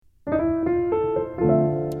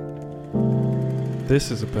This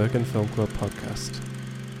is a Bergen Film Club podcast.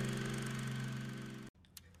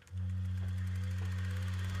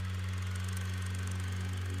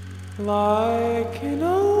 Like an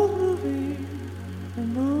old movie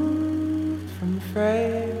removed from the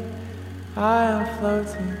frame, I am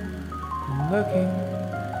floating and looking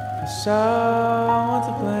for someone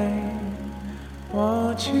to blame.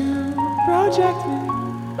 Won't you project me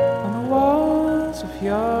on the walls of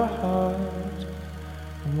your heart?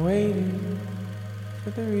 I'm waiting for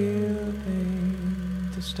the real thing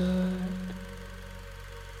to start.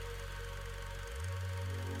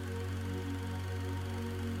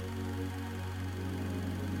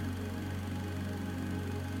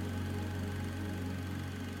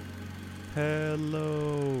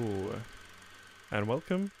 Hello, and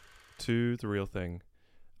welcome to The Real Thing.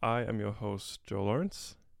 I am your host, Joe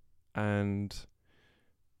Lawrence, and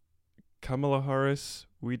Kamala Harris,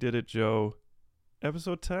 We Did It, Joe,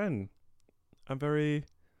 episode 10. I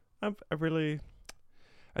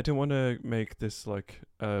didn't want to make this like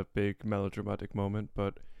a big melodramatic moment,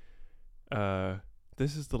 but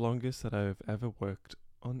this is the longest that I've ever worked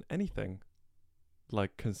on anything,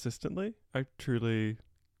 like consistently. I truly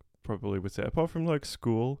probably would say, apart from like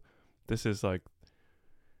school, this is like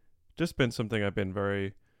just been something I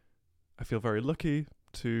feel very lucky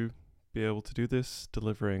to be able to do this,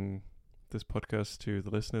 delivering this podcast to the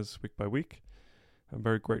listeners week by week. I'm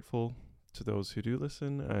very grateful to those who do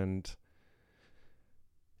listen, and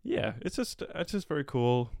yeah, it's just very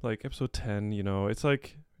cool. Like episode 10, you know, it's not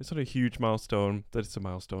a huge milestone, but it's a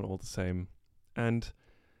milestone all the same, and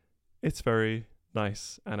it's very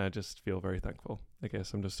nice, and I just feel very thankful. I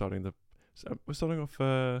guess we're starting off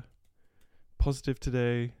positive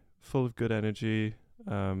today, full of good energy.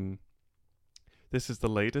 This is the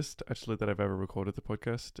latest actually that I've ever recorded the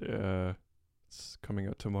podcast. It's coming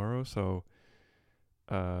out tomorrow, so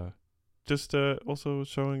just also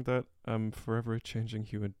showing that I'm forever a changing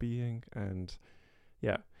human being, and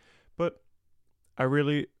yeah. But I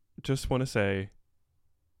really just want to say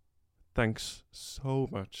thanks so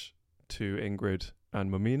much to Ingrid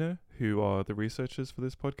and Momina, who are the researchers for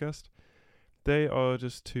this podcast. They are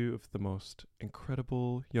just two of the most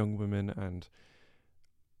incredible young women, and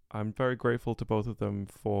I'm very grateful to both of them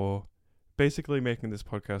for basically making this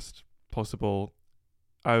podcast possible.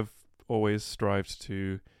 I've always strived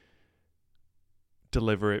to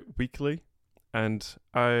deliver it weekly, and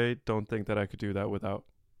I don't think that I could do that without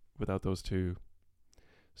those two.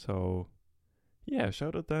 So yeah,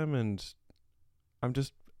 shout out them, and I'm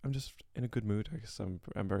just in a good mood. I guess I'm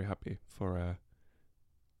very happy for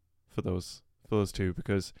those two,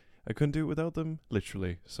 because I couldn't do it without them,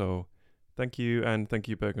 literally. So thank you, and thank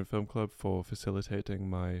you Bergen Film Club for facilitating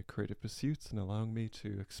my creative pursuits and allowing me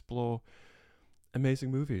to explore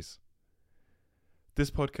amazing movies. This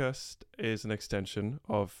podcast is an extension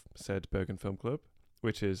of said Bergen Film Club,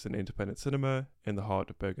 which is an independent cinema in the heart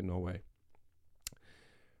of Bergen, Norway.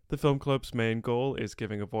 The film club's main goal is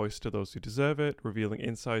giving a voice to those who deserve it, revealing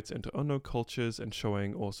insights into unknown cultures, and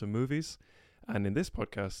showing awesome movies. And in this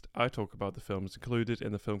podcast, I talk about the films included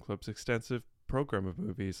in the film club's extensive program of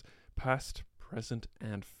movies, past, present,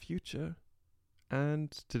 and future. And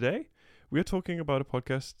today, we're talking on a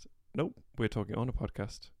podcast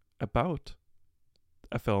about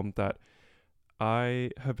a film that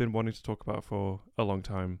I have been wanting to talk about for a long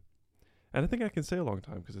time. And I think I can say a long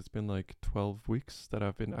time, because it's been like 12 weeks that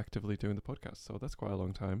I've been actively doing the podcast, so that's quite a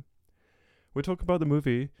long time. We're talking about the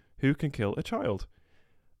movie Who Can Kill a Child?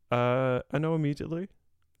 I know immediately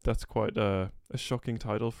that's quite a shocking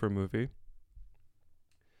title for a movie.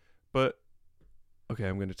 But, okay,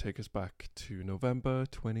 I'm going to take us back to November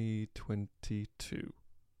 2022.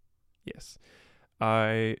 Yes.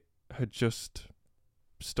 I had just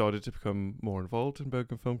started to become more involved in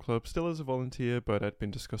Bergen Film Club, still as a volunteer, but I'd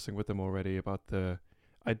been discussing with them already about the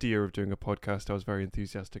idea of doing a podcast. I was very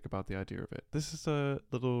enthusiastic about the idea of it. This is a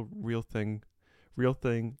little real thing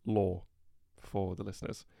lore for the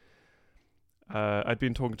listeners. I'd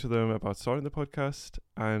been talking to them about starting the podcast,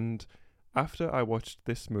 and after I watched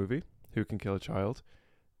this movie, Who Can Kill a Child,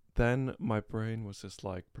 then my brain was just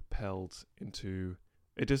like propelled into,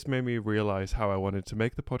 it just made me realize how I wanted to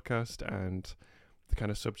make the podcast and the kind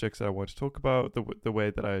of subjects that I want to talk about, the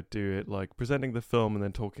way that I do it, like presenting the film and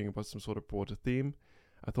then talking about some sort of broader theme.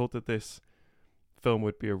 I thought that this film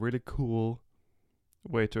would be a really cool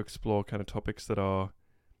way to explore kind of topics that are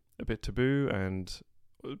a bit taboo,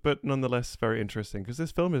 but nonetheless very interesting, because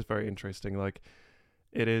this film is very interesting. Like,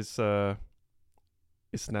 it is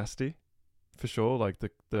it's nasty for sure. Like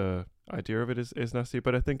the idea of it is nasty,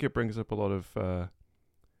 but I think it brings up a lot of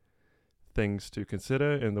things to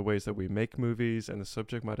consider in the ways that we make movies and the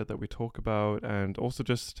subject matter that we talk about, and also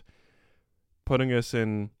just putting us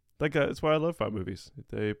in, like, that's why I love about movies.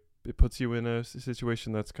 It puts you in a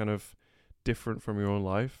situation that's kind of different from your own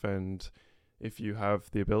life, and if you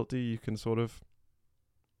have the ability, you can sort of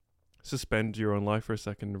suspend your own life for a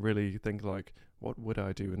second and really think, like, what would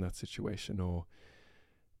I do in that situation?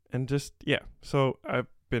 So I've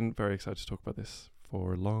been very excited to talk about this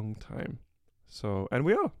for a long time. So, and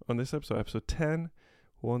we are on this episode 10,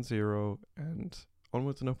 10, and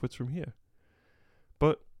onwards and upwards from here.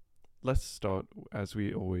 But let's start, as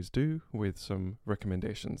we always do, with some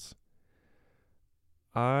recommendations.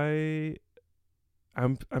 I'm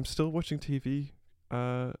still watching TV,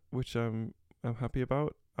 which I'm happy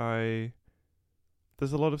about.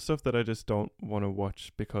 There's a lot of stuff that I just don't want to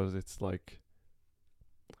watch because it's like,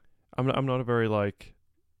 I'm not a very, like,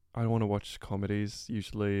 I don't want to watch comedies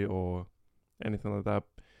usually or anything like that.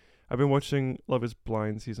 I've been watching Love is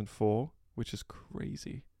Blind season 4, which is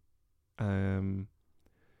crazy.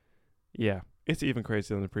 Yeah, it's even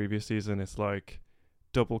crazier than the previous season. It's like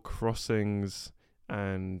double crossings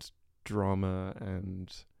and drama,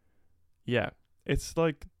 and yeah, it's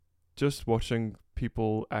like just watching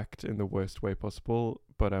people act in the worst way possible,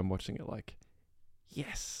 but I'm watching it like,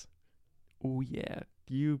 yes, oh yeah,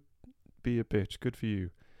 you be a bitch, good for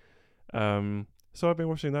you. So I've been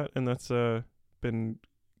watching that, and that's been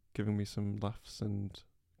giving me some laughs and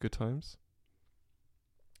good times.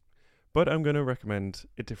 But I'm going to recommend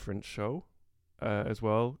a different show as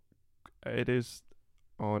well. It is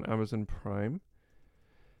on Amazon Prime,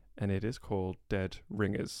 and it is called Dead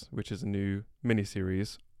Ringers, which is a new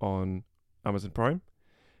miniseries on Amazon Prime.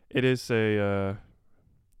 It is a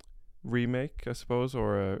remake, I suppose,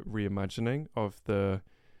 or a reimagining of the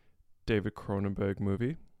David Cronenberg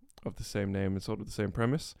movie of the same name and sort of the same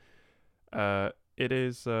premise. It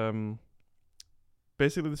is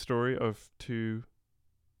basically the story of two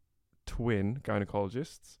twin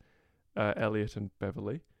gynecologists, Elliot and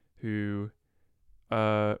Beverly, who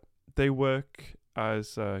they work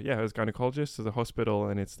as gynecologists at a hospital,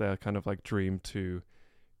 and it's their kind of like dream to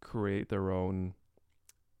create their own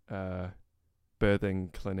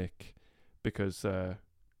birthing clinic because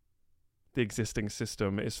the existing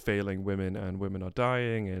system is failing women and women are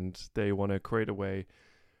dying, and they want to create a way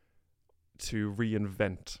to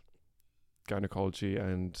reinvent gynecology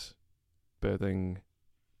and birthing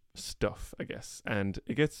stuff, I guess. And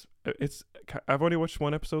I've only watched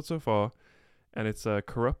one episode so far, and it's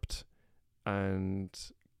corrupt and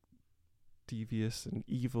devious and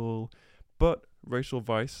evil, but Rachel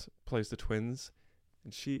Weisz plays the twins,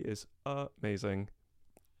 and she is amazing.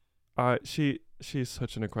 She's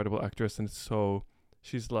such an incredible actress, and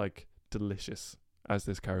she's like delicious as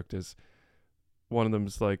this character's. One of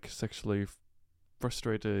them's like sexually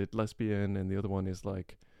frustrated lesbian, and the other one is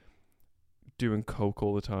like doing coke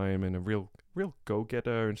all the time and a real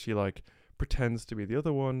go-getter, and she like pretends to be the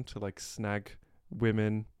other one to like snag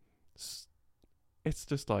women. It's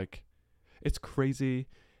just like, it's crazy,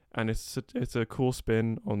 and it's a cool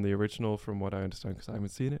spin on the original from what I understand, because I haven't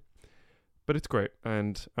seen it. But it's great,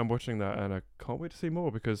 and I'm watching that, and I can't wait to see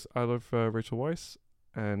more because I love Rachel Weisz,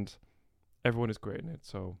 and everyone is great in it.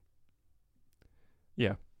 So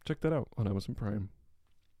yeah, check that out on Amazon Prime.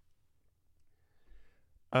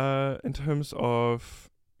 In terms of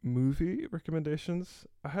movie recommendations,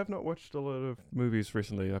 I have not watched a lot of movies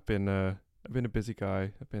recently. I've been a busy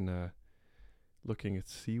guy. I've been looking at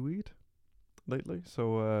seaweed lately,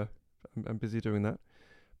 so I'm busy doing that.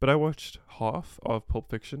 But I watched half of Pulp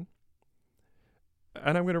Fiction,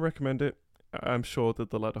 and I'm going to recommend it. I'm sure that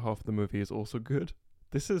the latter half of the movie is also good.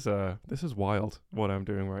 This is wild what I'm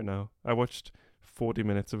doing right now. I watched 40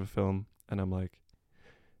 minutes of a film, and I'm like,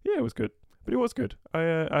 yeah, it was good. But it was good.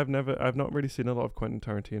 I've not really seen a lot of Quentin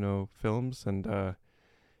Tarantino films, and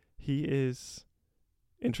he is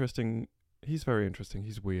interesting. He's very interesting.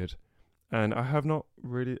 He's weird, and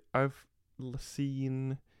I've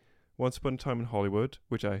seen Once Upon a Time in Hollywood,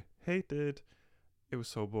 which I hated. It was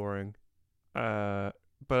so boring. But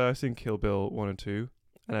I've seen Kill Bill 1 and 2,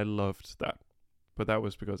 and I loved that. But that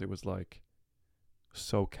was because it was like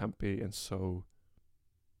so campy and so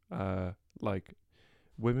like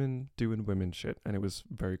women doing women shit, and it was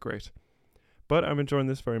very great. But I'm enjoying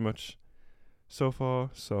this very much so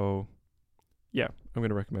far, so yeah, I'm going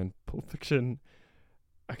to recommend Pulp Fiction.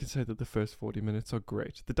 I can say that the first 40 minutes are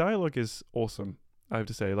great. The dialogue is awesome, I have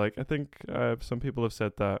to say. Like, I think some people have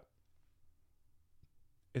said that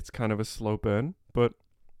it's kind of a slow burn, but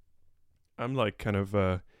I'm like kind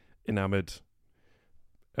of enamored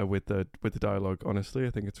with the dialogue. Honestly,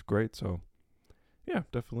 I think it's great. So yeah,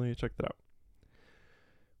 definitely check that out.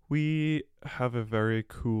 We have a very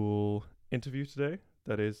cool interview today.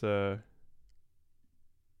 That is a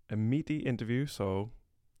meaty interview, so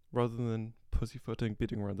rather than pussyfooting,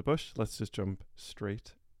 beating around the bush, let's just jump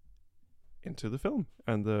straight into the film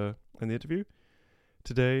and the interview.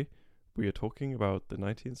 Today, we are talking about the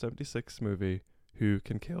 1976 movie Who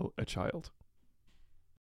Can Kill a Child?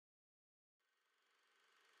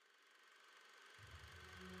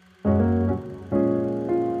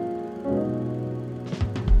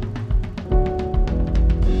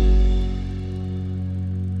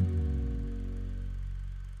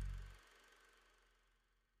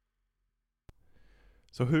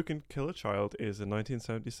 So Who Can Kill a Child is a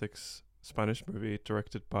 1976 Spanish movie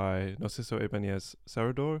directed by Narciso Ibáñez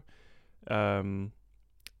Serrador. And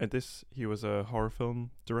he was a horror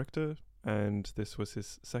film director, and this was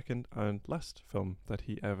his second and last film that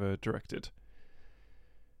he ever directed.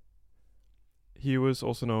 He was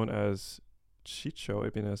also known as Chicho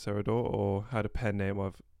Ibáñez Serrador, or had a pen name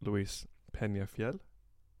of Luis Peñafiel,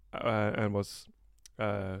 and was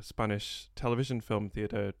a Spanish television, film,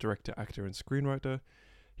 theatre director, actor, and screenwriter.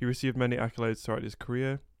 He received many accolades throughout his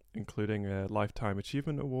career, including a Lifetime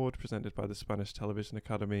Achievement Award presented by the Spanish Television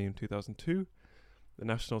Academy in 2002, the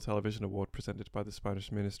National Television Award presented by the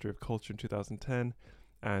Spanish Ministry of Culture in 2010,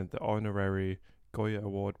 and the Honorary Goya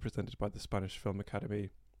Award presented by the Spanish Film Academy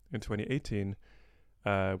in 2018,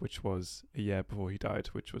 which was a year before he died,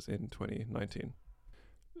 which was in 2019.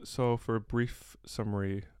 So for a brief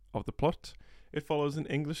summary of the plot, it follows an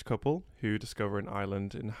English couple who discover an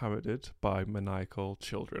island inhabited by maniacal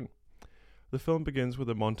children. The film begins with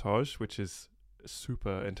a montage, which is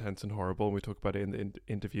super intense and horrible, and we talk about it in the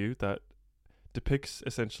interview, that depicts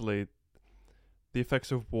essentially the effects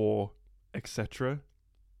of war, etc.,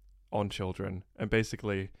 on children, and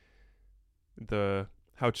basically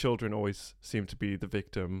how children always seem to be the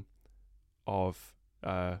victim of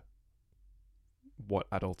what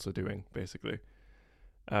adults are doing, basically.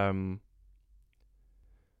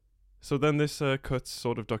 So then this cuts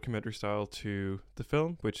sort of documentary style to the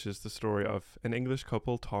film, which is the story of an English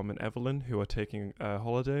couple, Tom and Evelyn, who are taking a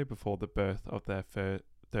holiday before the birth of their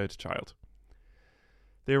third child.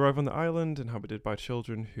 They arrive on the island inhabited by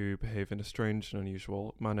children who behave in a strange and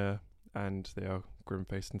unusual manner, and they are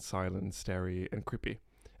grim-faced and silent and starey and creepy.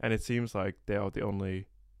 And it seems like they are the only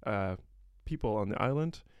people on the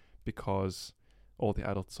island because all the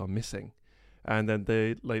adults are missing. And then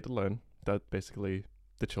they later learn that basically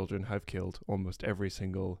the children have killed almost every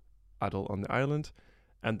single adult on the island,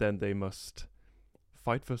 and then they must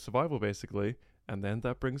fight for survival, basically. And then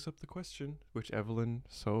that brings up the question, which Evelyn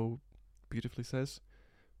so beautifully says,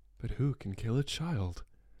 but who can kill a child?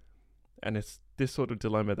 And it's this sort of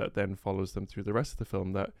dilemma that then follows them through the rest of the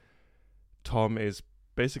film, that Tom is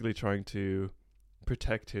basically trying to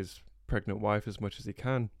protect his pregnant wife as much as he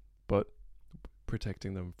can, but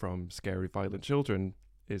protecting them from scary, violent children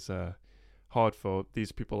is hard, for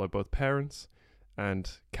these people are both parents,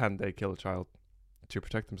 and can they kill a child to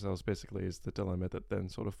protect themselves, basically, is the dilemma that then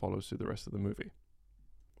sort of follows through the rest of the movie.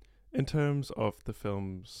 In terms of the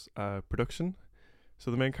film's production,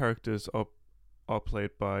 so the main characters are played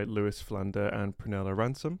by Louis Flander and Prunella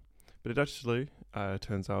Ransom, but it actually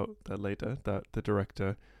turns out that later that the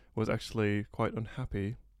director was actually quite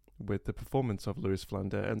unhappy with the performance of Louis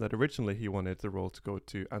Flander, and that originally he wanted the role to go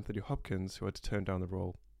to Anthony Hopkins, who had to turn down the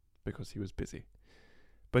role because he was busy.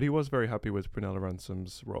 But he was very happy with Prunella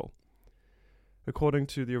Ransom's role. According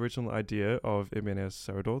to the original idea of Ibáñez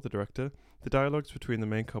Serrador, the director, the dialogues between the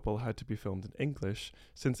main couple had to be filmed in English,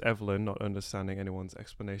 since Evelyn, not understanding anyone's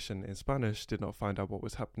explanation in Spanish, did not find out what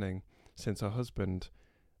was happening, since her husband,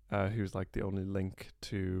 who's like the only link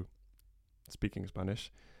to speaking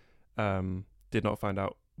Spanish, did not find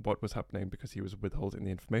out what was happening because he was withholding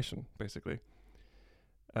the information, basically.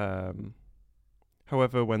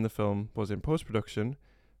 However, when the film was in post-production,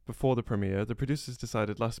 before the premiere, the producers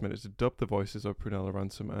decided last minute to dub the voices of Prunella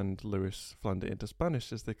Ransom and Louis Flander into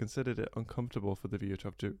Spanish, as they considered it uncomfortable for the viewer to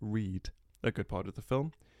have to read a good part of the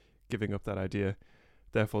film, giving up that idea.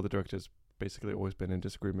 Therefore, the director's basically always been in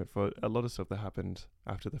disagreement for a lot of stuff that happened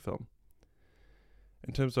after the film.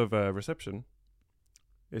 In terms of reception,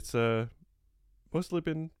 it's mostly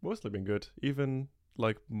been good. Even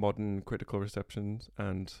like modern critical receptions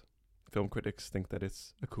and film critics think that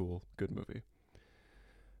it's a cool, good movie.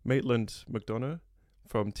 Maitland McDonough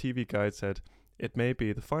from TV Guide said, "It may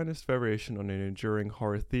be the finest variation on an enduring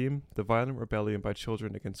horror theme, the violent rebellion by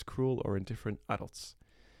children against cruel or indifferent adults.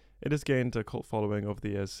 It has gained a cult following over the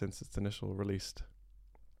years since its initial release."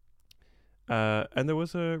 And there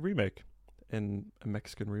was a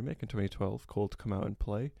Mexican remake in 2012 called Come Out and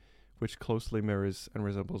Play, which closely mirrors and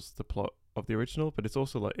resembles the plot of the original, but it's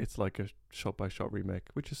also like a shot by shot remake,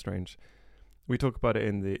 which is strange. We talk about it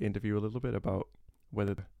in the interview a little bit about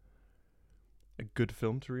whether a good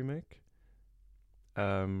film to remake.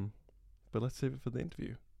 But let's save it for the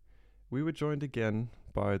interview. We were joined again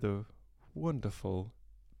by the wonderful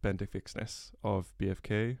Bendik Viksnes of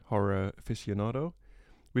BFK, horror aficionado.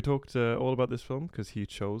 We talked all about this film because he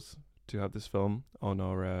chose to have this film on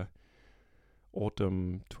our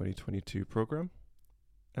autumn 2022 program,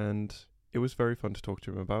 and it was very fun to talk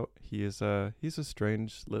to him about. He's a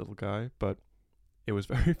strange little guy, but it was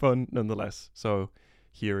very fun nonetheless. So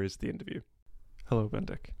here is the interview. Hello,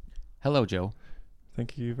 Bendik. Hello, Joe.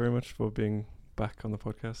 Thank you very much for being back on the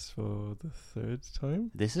podcast for the third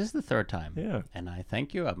time. This is the third time. Yeah. And I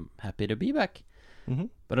thank you. I'm happy to be back. Mm-hmm.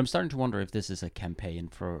 But I'm starting to wonder if this is a campaign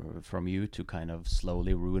from you to kind of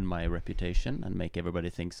slowly ruin my reputation and make everybody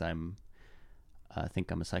think I'm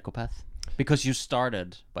a psychopath. Because you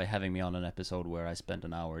started by having me on an episode where I spent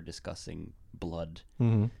an hour discussing blood,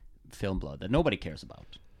 film blood, that nobody cares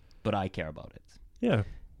about. But I care about it. Yeah.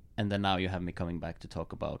 And then now you have me coming back to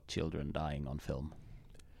talk about children dying on film.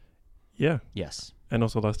 Yeah. Yes. And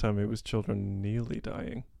also last time it was children nearly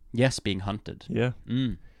dying. Yes, being hunted. Yeah.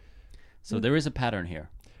 So there is a pattern here.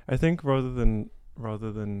 I think rather than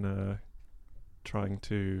trying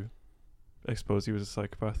to expose you as a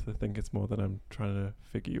psychopath, I think it's more that I'm trying to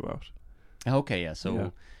figure you out. Okay, yeah. So Yeah.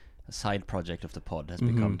 a side project of the pod has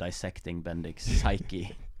become dissecting Bendik's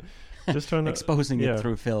psyche, Just trying to exposing it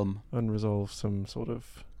through film. unresolve some sort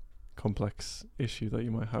of complex issue that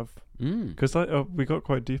you might have. Mm. Because we got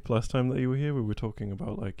quite deep last time that you were here. We were talking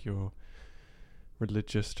about like your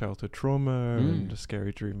religious childhood trauma and a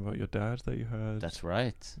scary dream about your dad that you had. That's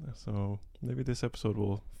right. So maybe this episode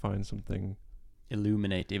will find something.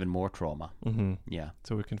 Illuminate even more trauma. Mm-hmm. Yeah.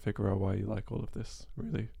 So we can figure out why you like all of this,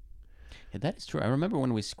 really. Yeah, that is true. I remember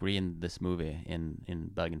when we screened this movie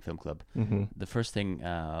in Bergen Film Club, the first thing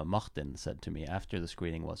Martin said to me after the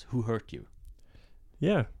screening was, "Who hurt you?"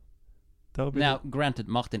 Yeah. That'll be Now, granted,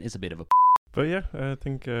 Martin is a bit of a But yeah, I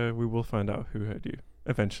think we will find out who hurt you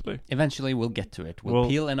eventually. Eventually, we'll get to it. We'll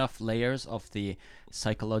peel enough layers of the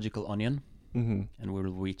psychological onion, and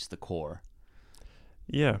we'll reach the core.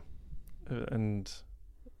 Yeah. And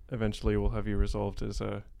eventually we'll have you resolved as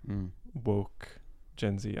a woke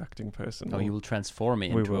Gen Z acting person. Oh, you will transform me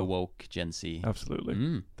into a woke Gen Z.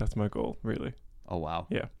 Absolutely. That's my goal, really. Oh, wow.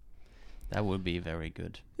 Yeah. That would be very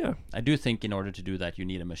good. Yeah. I do think in order to do that, you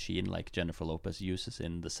need a machine like Jennifer Lopez uses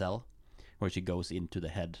in The Cell, where she goes into the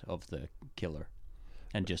head of the killer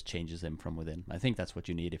and just changes him from within. I think that's what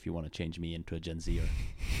you need if you want to change me into a Gen Zer.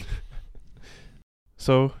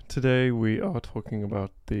 So today we are talking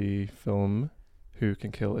about the film Who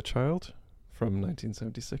Can Kill a Child from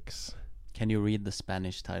 1976. Can you read the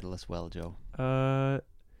Spanish title as well, Joe?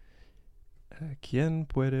 ¿Quién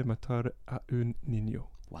puede matar a un niño?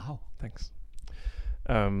 Wow. Thanks.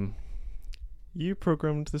 You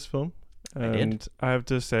programmed this film. I And did. I have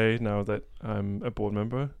to say now that I'm a board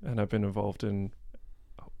member and I've been involved in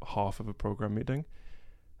half of a program meeting.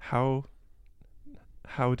 How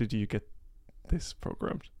did you get this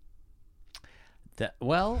programmed?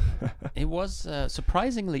 Well, it was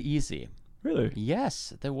surprisingly easy. Really?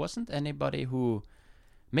 Yes, there wasn't anybody who...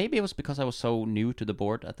 Maybe it was because I was so new to the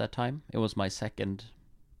board at that time. It was my second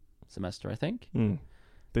semester, I think.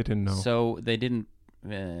 They didn't know. So they didn't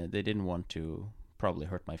want to probably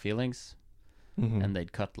hurt my feelings. And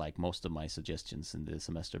they'd cut like most of my suggestions in the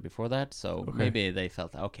semester before that. So maybe they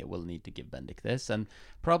felt, okay, we'll need to give Bendik this. And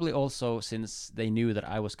probably also since they knew that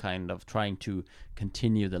I was kind of trying to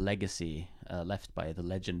continue the legacy left by the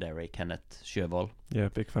legendary Kenneth Sjøvold. Yeah,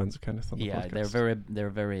 big fans of Kenneth on the podcast. They're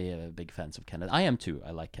very big fans of Kenneth. I am too. I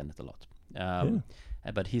like Kenneth a lot.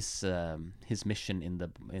 But his mission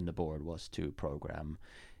in the board was to program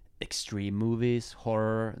extreme movies,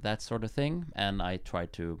 horror, that sort of thing. And I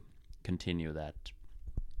tried to continue that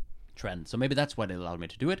trend. So maybe that's why they allowed me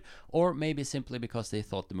to do it, or maybe simply because they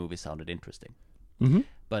thought the movie sounded interesting.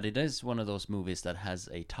 But it is one of those movies that has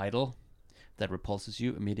a title that repulses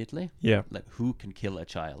you immediately. Yeah. Like, Who Can Kill a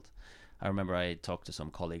Child? I remember I talked to some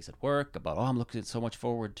colleagues at work about, I'm looking so much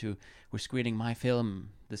forward to, we're screening my film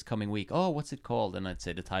this coming week. Oh, what's it called? And I'd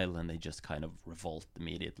say the title, and they just kind of revolt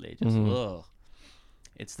immediately. Just, ugh.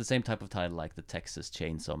 It's the same type of title like the Texas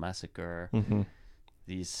Chainsaw Massacre.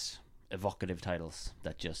 These evocative titles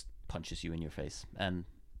that just punches you in your face, and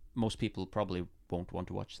most people probably won't want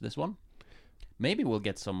to watch this one. Maybe we'll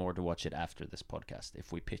get some more to watch it after this podcast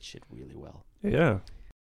if we pitch it really well. Yeah.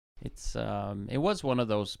 It's it was one of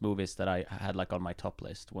those movies that I had like on my top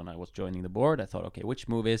list when I was joining the board. I thought, okay, which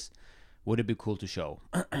movies would it be cool to show?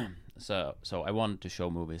 So I wanted to show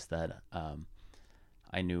movies that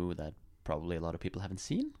I knew that probably a lot of people haven't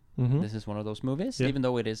seen. Mm-hmm. This is one of those movies, Yeah. even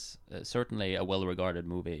though it is certainly a well-regarded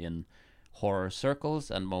movie in horror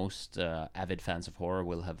circles, and most avid fans of horror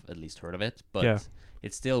will have at least heard of it. But Yeah.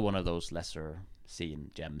 it's still one of those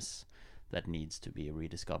lesser-seen gems that needs to be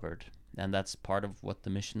rediscovered, and that's part of what the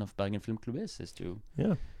mission of Bergen Film Club is to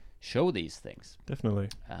Yeah, show these things. definitely.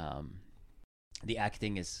 The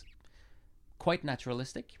acting is quite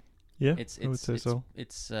naturalistic. Yeah, It's I would say so.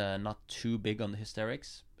 It's not too big on the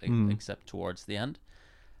hysterics, Mm. except towards the end.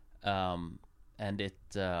 And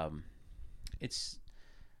it's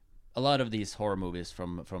a lot of these horror movies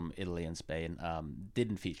from Italy and Spain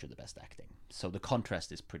didn't feature the best acting. So the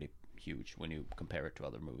contrast is pretty huge when you compare it to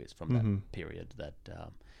other movies from Mhm. that period.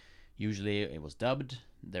 That usually it was dubbed.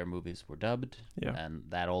 Their movies were dubbed, Yeah. and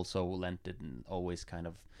that also lent it and always kind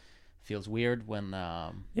of feels weird when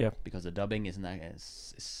Yeah. because the dubbing isn't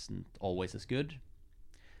always as good.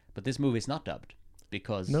 But this movie is not dubbed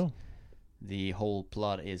because No. the whole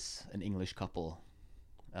plot is an English couple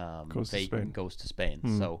Goes to Spain. goes to Spain.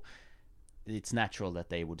 Mm. So it's natural that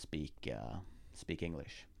they would speak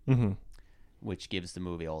English, Mm-hmm. which gives the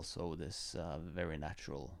movie also this very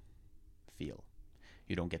natural feel.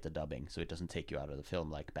 You don't get the dubbing, so it doesn't take you out of the film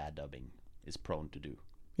like bad dubbing is prone to do.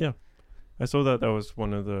 I saw that was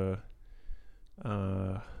one of the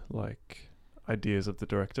like ideas of the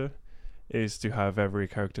director, is to have every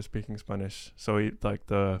character speaking Spanish. So he, like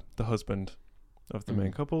the husband of the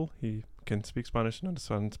main Mhm. couple, he can speak Spanish and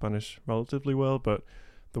understand Spanish relatively well, but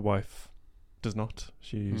the wife does not.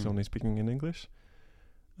 She's Mm. only speaking in English.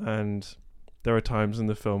 And there are times in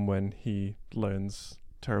the film when he learns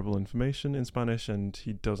terrible information in Spanish and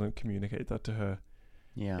he doesn't communicate that to her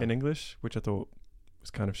Yeah. in English, which I thought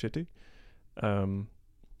was kind of shitty.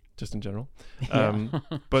 Just in general. Yeah.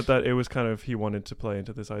 But that it was kind of, he wanted to play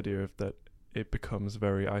into this idea of that it becomes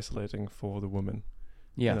very isolating for the woman.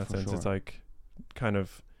 Yeah, In that for sense, sure. it's like kind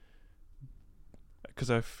of,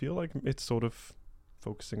 because I feel like it's sort of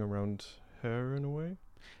focusing around her in a way.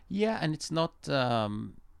 Yeah, and it's not.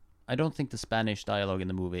 I don't think the Spanish dialogue in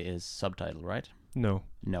the movie is subtitled, right? No.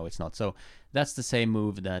 No, it's not. So that's the same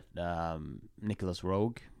move that Nicholas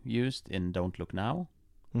Roeg used in Don't Look Now,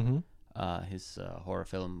 Mm-hmm. his horror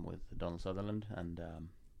film with Donald Sutherland and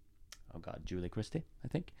Julie Christie, I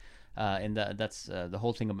think. That's the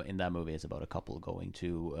whole thing in that movie is about a couple going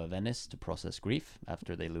to Venice to process grief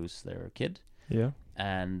after they lose their kid, Yeah.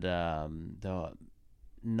 and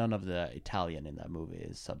none of the Italian in that movie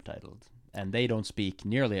is subtitled, and they don't speak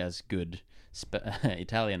nearly as good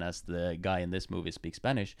Italian as the guy in this movie speaks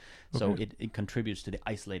Spanish. So Okay. it contributes to the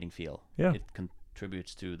isolating feel. Yeah. It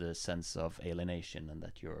contributes to the sense of alienation and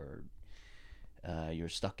that you're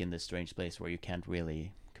stuck in this strange place where you can't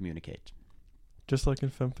really communicate. Just like in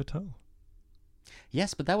Femme Fatale.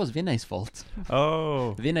 Yes, but that was Vinay's fault.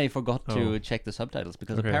 Oh. Vinay forgot to Oh. check the subtitles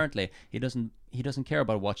because Okay. apparently he doesn't care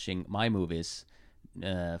about watching my movies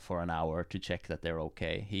for an hour to check that they're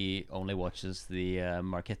okay. He only watches the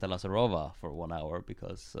Marketa Lazarova for 1 hour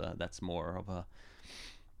because that's more of a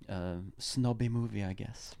snobby movie, I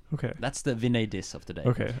guess. Okay. That's the Vinay diss of today.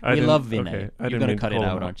 Okay. We love Vinay. Okay. I You're didn't gonna mean to cut it call him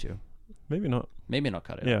out, aren't you? Maybe not. Maybe not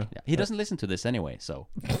cut it Yeah. out. Yeah. He doesn't listen to this anyway, so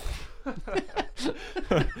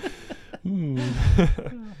Hmm.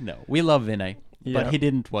 no. We love Vinay, Yeah. but he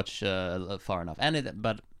didn't watch far enough.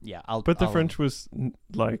 But yeah, But the I'll- French was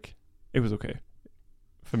like, it was okay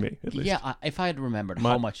for me at least. Yeah, if I had remembered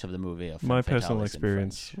My- how much of the movie of My Femme Fatale personal is in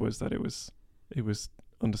experience French. was that it was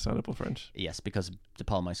understandable French. Yes, because De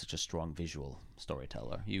Palma is such a strong visual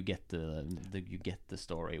storyteller. You get the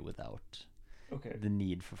story without Okay. the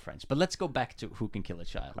need for French. But let's go back to Who Can Kill a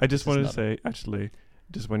Child. I just This is wanted to not- say, actually,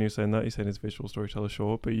 just when you're saying that, you're saying it's visual storyteller,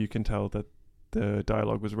 sure, but you can tell that the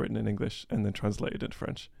dialogue was written in English and then translated into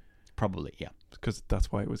French, probably, yeah, because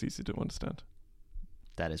that's why it was easy to understand.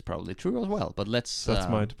 that is probably true as well. But let's. So that's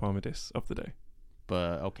my De Palma diss of the day.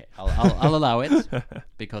 But okay, I'll allow it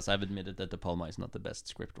because I've admitted that De Palma is not the best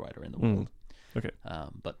script writer in the Mm. world. Okay.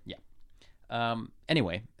 But yeah.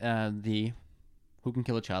 Anyway, the Who Can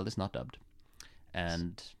Kill a Child is not dubbed,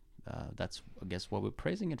 and that's I guess what we're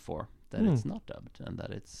praising it for, that it's not dubbed and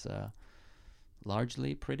that it's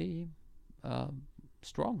largely pretty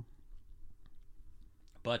strong.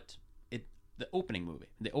 But the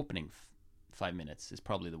opening 5 minutes is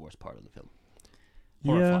probably the worst part of the film.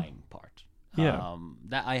 Yeah. Horrifying part. Yeah.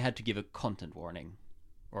 That I had to give a content warning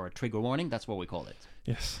or a trigger warning. That's what we call it.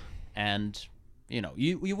 Yes. And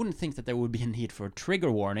you wouldn't think that there would be a need for a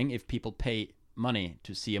trigger warning if people pay money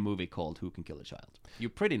to see a movie called Who Can Kill a Child. You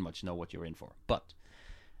pretty much know what you're in for. But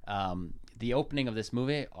the opening of this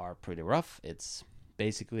movie are pretty rough. It's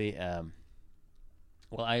basically,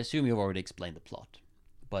 well, I assume you've already explained the plot,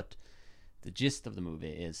 but the gist of the movie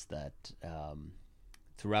is that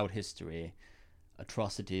throughout history,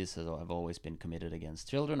 atrocities have always been committed against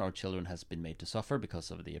children, or children has been made to suffer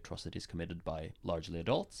because of the atrocities committed by largely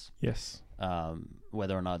adults. Yes.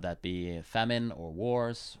 Whether or not that be famine or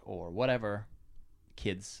wars or whatever,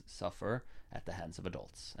 kids suffer at the hands of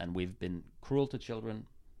adults. And we've been cruel to children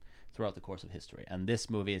throughout the course of history. And this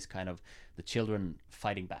movie is kind of the children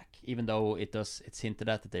fighting back, even though it's hinted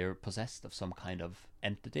at that they're possessed of some kind of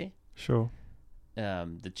entity. Sure.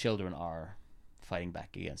 The children are fighting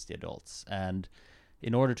back against the adults. And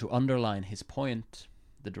in order to underline his point,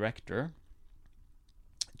 the director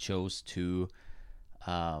chose to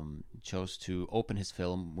open his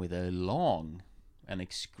film with a long and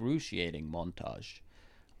excruciating montage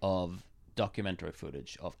of documentary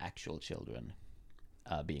footage of actual children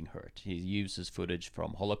being hurt. He uses footage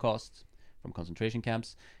from Holocaust, from concentration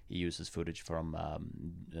camps. He uses footage from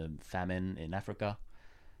famine in Africa.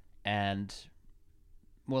 And,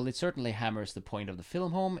 well, it certainly hammers the point of the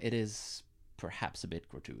film home. It is perhaps a bit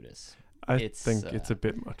gratuitous. I think it's a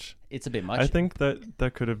bit much. It's a bit much. I think that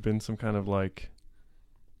there could have been some kind of like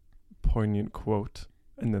poignant quote,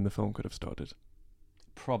 and then the film could have started.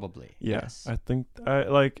 Probably. Yeah, Yes. I think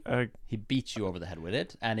He beats you over the head with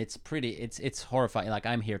it, and it's horrifying. Like,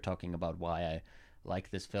 I'm here talking about why I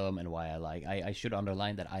like this film and why I should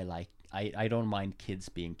underline that I don't mind kids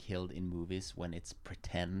being killed in movies when it's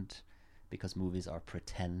pretend, because movies are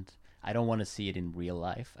pretend. I don't want to see it in real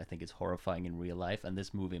life. I think it's horrifying in real life, and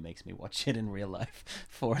this movie makes me watch it in real life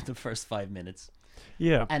for the first 5 minutes.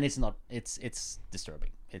 Yeah. And it's not. It's disturbing.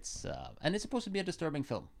 It's and it's supposed to be a disturbing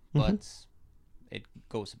film, but it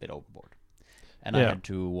goes a bit overboard. And I had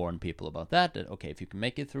to warn people about that. That okay, if you can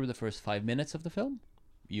make it through the first 5 minutes of the film,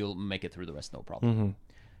 you'll make it through the rest no problem.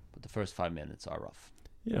 But the first 5 minutes are rough.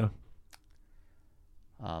 Yeah.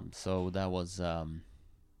 So that was.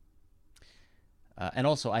 And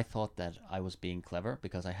also, I thought that I was being clever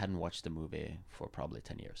because I hadn't watched the movie for probably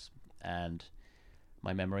 10 years. And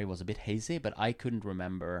my memory was a bit hazy, but I couldn't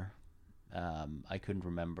remember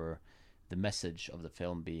the message of the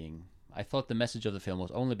film being... I thought the message of the film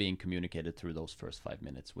was only being communicated through those first 5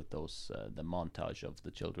 minutes with those the montage of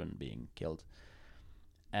the children being killed.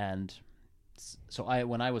 And so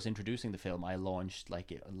when I was introducing the film, I launched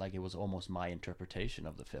like it was almost my interpretation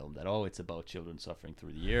of the film, that it's about children suffering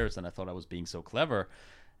through the years, and I thought I was being so clever.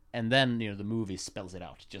 And then the movie spells it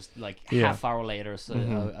out, just like half hour later.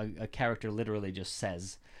 So a character literally just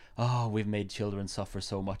says, "Oh, we've made children suffer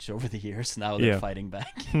so much over the years. Now they're fighting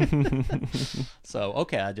back." So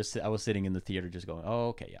okay, I was sitting in the theater just going, "Oh,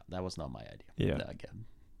 okay, yeah, that was not my idea." Yeah. Again,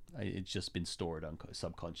 it's just been stored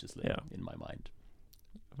subconsciously in my mind.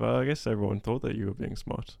 Well, I guess everyone thought that you were being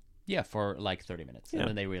smart. Yeah, for like 30 minutes. Yeah. And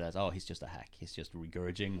then they realize, he's just a hack. He's just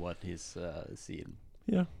regurgitating what he's seen.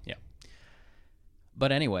 Yeah. Yeah.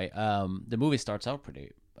 But anyway, the movie starts out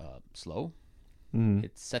pretty slow.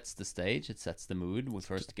 It sets the stage. It sets the mood.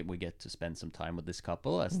 We get to spend some time with this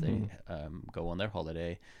couple as they go on their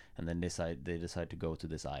holiday, and then they decide to go to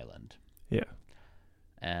this island. Yeah.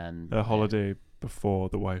 And a holiday before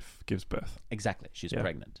the wife gives birth. Exactly. She's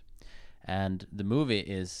pregnant. And the movie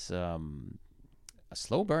is a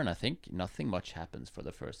slow burn, I think. Nothing much happens for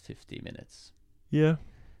the first 50 minutes. Yeah.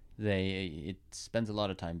 It spends a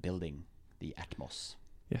lot of time building the atmos,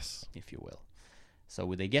 yes, if you will.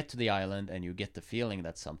 So they get to the island, and you get the feeling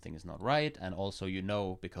that something is not right, and also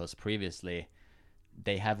because previously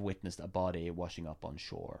they have witnessed a body washing up on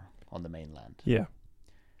shore on the mainland. Yeah.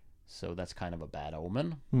 So that's kind of a bad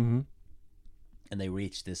omen. And they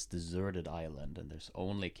reach this deserted island, and there's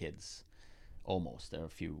only kids. Almost. There are a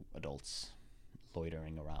few adults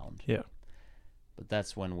loitering around. Yeah. But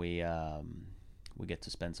that's when we get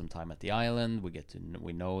to spend some time at the island.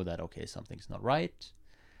 We know that something's not right,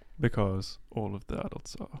 because all of the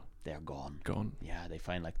adults they're gone. Yeah, they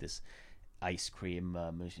find like this ice cream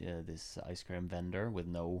vendor with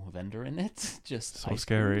no vendor in it. Just so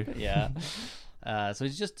scary. Yeah. So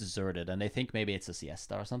it's just deserted, and they think maybe it's a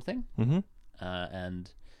siesta or something.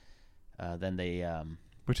 And then they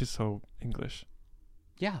which is so English.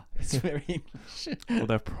 Yeah, it's very English. Well,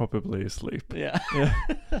 they're probably asleep. Yeah.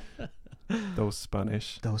 Those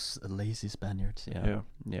Spanish. Those lazy Spaniards. Yeah.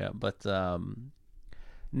 Yeah, but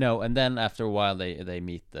no, and then after a while they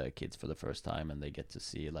meet the kids for the first time, and they get to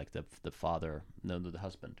see like the father, the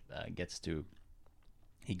husband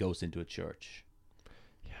he goes into a church.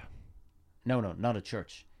 Yeah. No, not a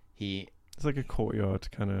church. It's like a courtyard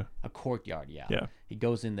kind of. A courtyard, yeah. Yeah. He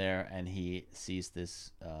goes in there and he sees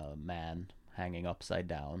this man hanging upside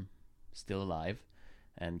down still alive,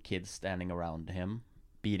 and kids standing around him,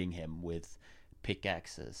 beating him with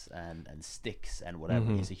pickaxes and sticks and whatever.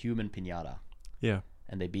 Mhm. He's a human piñata, Yeah.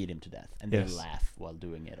 and they beat him to death, and Yes. they laugh while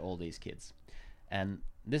doing it. All these kids, and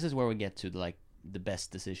this is where we get to like the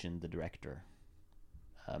best decision the director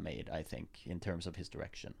made, I think, in terms of his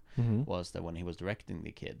direction, Mm-hmm. was that when he was directing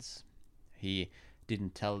the kids, he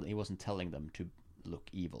wasn't telling them to look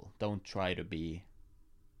evil. Don't try to be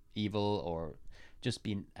evil, or just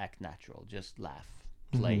act natural. Just laugh,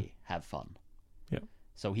 play, Mhm. have fun. Yeah.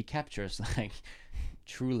 So he captures like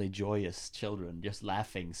truly joyous children just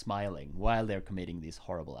laughing, smiling while they're committing these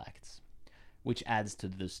horrible acts, which adds to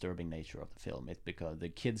the disturbing nature of the film. It because the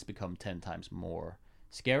kids become 10 times more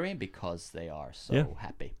scary because they are so Yeah.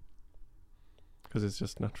 happy. Because it's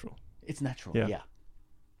just natural. It's natural, Yeah. yeah.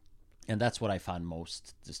 And that's what I found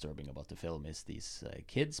most disturbing about the film, is these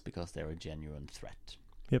kids, because they're a genuine threat.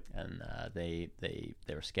 Yep. And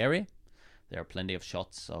they're scary. There are plenty of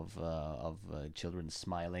shots of children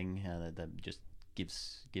smiling, and that just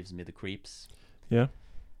gives me the creeps. Yeah.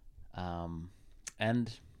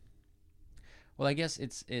 And well, I guess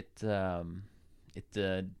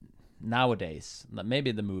nowadays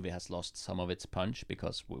maybe the movie has lost some of its punch,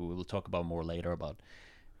 because we will talk about more later about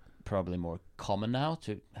probably more common now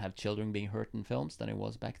to have children being hurt in films than it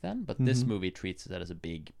was back then. But this Mhm. movie treats that as a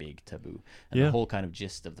big taboo. And Yeah. the whole kind of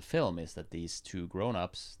gist of the film is that these two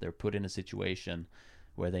grown-ups, they're put in a situation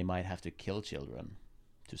where they might have to kill children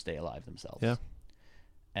to stay alive themselves. Yeah.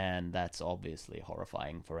 And that's obviously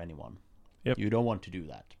horrifying for anyone. Yep. You don't want to do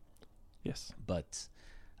that. Yes. But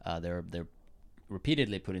they're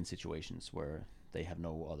repeatedly put in situations where they have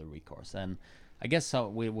no other recourse. And I guess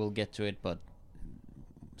we will get to it, but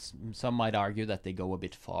some might argue that they go a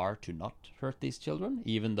bit far to not hurt these children,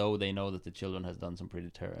 even though they know that the children has done some pretty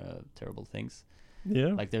terrible things. Yeah.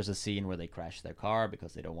 Like there's a scene where they crash their car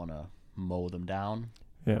because they don't want to mow them down.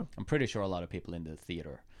 Yeah. I'm pretty sure a lot of people in the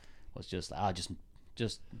theater was just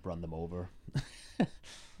just run them over.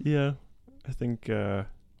 Yeah. I think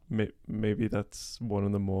maybe that's one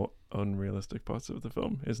of the more unrealistic parts of the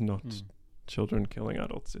film, is not Mm. children killing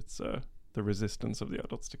adults. It's the resistance of the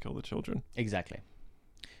adults to kill the children. Exactly.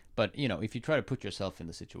 But, you know, if you try to put yourself in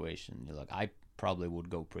the situation, you're like, I probably would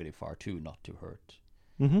go pretty far too not to hurt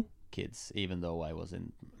Mm-hmm. kids, even though I was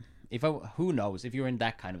in... who knows? If you're in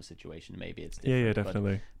that kind of situation, maybe it's Yeah, different. yeah,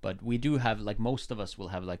 definitely. But we do have, like, most of us will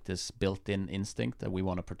have, like, this built-in instinct that we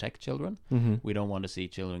want to protect children. Mm-hmm. We don't want to see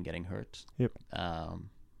children getting hurt. Yep.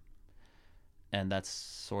 And that's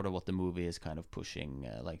sort of what the movie is kind of pushing,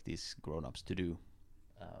 like, these grown-ups to do.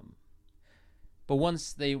 But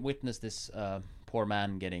once they witness this poor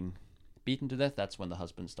man getting beaten to death, that's when the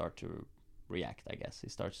husband starts to react, I guess. He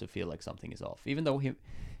starts to feel like something is off. Even though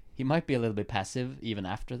he might be a little bit passive even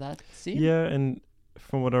after that scene. Yeah, and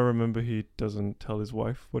from what I remember, he doesn't tell his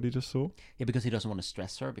wife what he just saw. Yeah, because he doesn't want to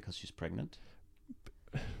stress her because she's pregnant.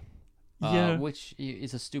 Yeah. Which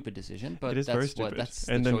is a stupid decision, but It is very that's stupid. that's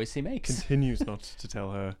And the then choice he makes. Continues not to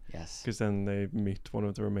tell her, Yes. because then they meet one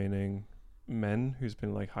of the remaining men who's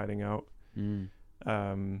been like hiding out. Mm.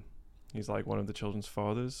 He's like one of the children's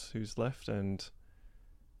fathers who's left, and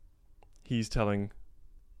he's telling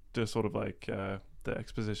the sort of like the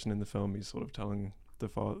exposition in the film. He's sort of telling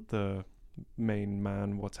the main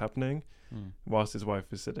man what's happening, Mm. whilst his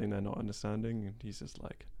wife is sitting there not understanding, and he's just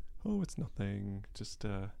like, "Oh, it's nothing. Just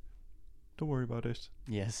don't worry about it."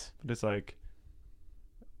 Yes. But it's like,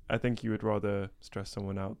 I think you would rather stress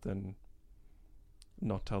someone out than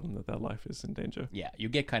not tell them that their life is in danger. Yeah, you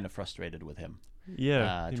get kind of frustrated with him.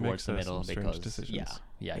 Yeah, he Towards makes, the middle, some strange because decisions.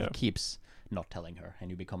 yeah, Yeah. he keeps not telling her, and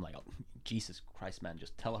you become like, oh, Jesus Christ, man,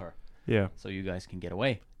 just tell her Yeah, so you guys can get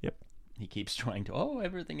away. Yep. He keeps trying to, oh,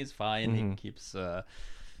 everything is fine. He Mhm. keeps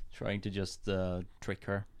trying to just trick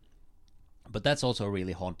her. But that's also a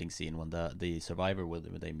really haunting scene when the survivor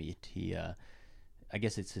when they meet. He, I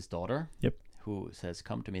guess it's his daughter. Yep. Who says,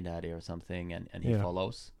 "Come to me, Daddy," or something, and he Yeah.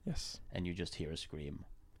 follows, yes. and you just hear a scream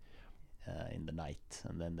in the night,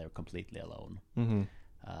 and then they're completely alone. Mm-hmm.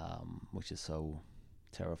 Which is so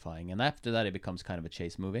terrifying. And after that, it becomes kind of a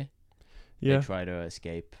chase movie. Yeah, They try to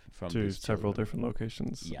escape from to these several children. different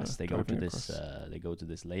locations. Yes, they go to driving this. across. They go to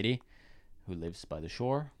this lady who lives by the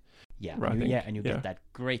shore. Yeah, Right, I think, and you yeah. get that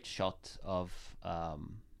great shot of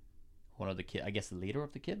one of the kids. I guess the leader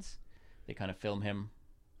of the kids. They kind of film him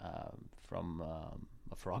from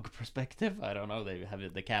a frog perspective. I don't know. They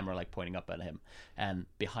have the camera like pointing up at him, and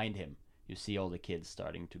behind him, you see all the kids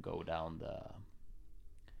starting to go down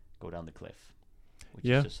the cliff, which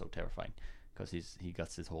Yeah. is just so terrifying because he got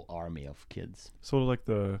this whole army of kids. Sort of like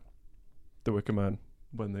the Wicker Man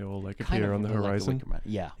when they all like Kind appear of on the like horizon. Wicker Man.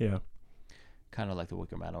 Yeah, Yeah, kind of like The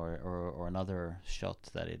Wicker Man, or another shot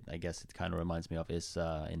that I guess it kind of reminds me of is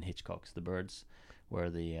in Hitchcock's The Birds, where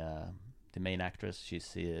the main actress she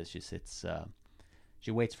sits she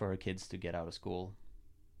waits for her kids to get out of school,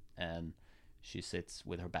 and she sits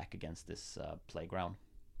with her back against this playground,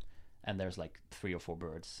 and there's like 3 or 4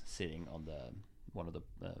 birds sitting on one of the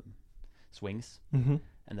swings, Mm-hmm.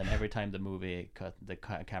 and then every time the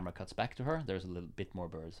camera cuts back to her, there's a little bit more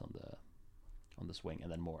birds on the swing,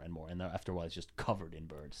 and then more and more, and then after a while it's just covered in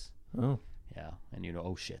birds. Oh. Yeah, and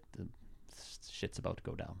oh shit, the shit's about to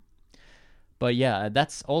go down. But yeah,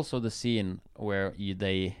 that's also the scene where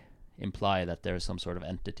they imply that there's some sort of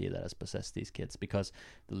entity that has possessed these kids, because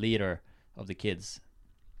the leader of the kids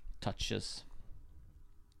touches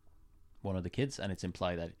one of the kids, and it's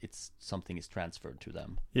implied that something is transferred to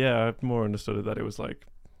them. Yeah, I've more understood it that it was like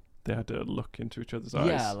they had to look into each other's eyes.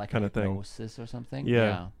 Yeah, like kind a of thing. hypnosis or something.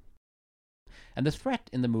 Yeah. And the threat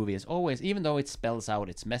in the movie is always, even though it spells out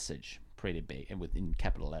its message pretty big and in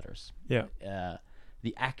capital letters, Yeah.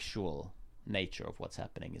 The actual nature of what's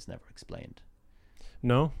happening is never explained.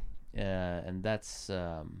 No. And that's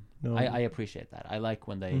No. I appreciate that. I like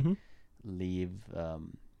when they Mm-hmm. leave.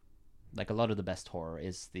 Like a lot of the best horror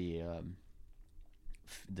is the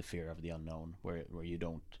fear of the unknown, where you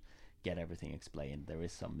don't get everything explained. There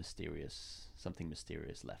is something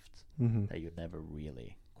mysterious left Mm-hmm. that you're never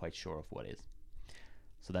really quite sure of what is.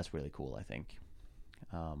 So that's really cool, I think.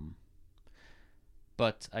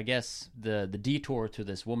 But I guess the detour to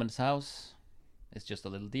this woman's house is just a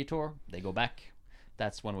little detour. They go back.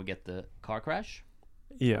 That's when we get the car crash.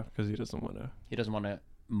 Yeah, because he doesn't want to. He doesn't want to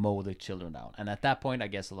mow the children down. And at that point, I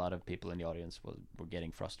guess a lot of people in the audience were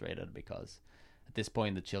getting frustrated, because at this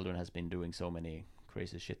point the children has been doing so many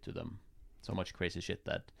crazy shit to them. So much crazy shit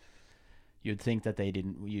that you'd think that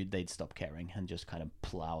they'd stop caring and just kind of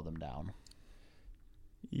plow them down.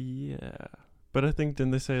 Yeah, but I think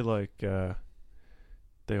didn't they say like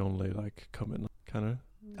they only like come in kind of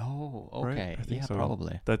Oh, Right? okay. I think Yeah, so.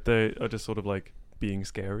 probably. that they are just sort of like being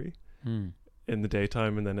scary Hmm. in the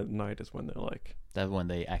daytime, and then at night is when they're like, That when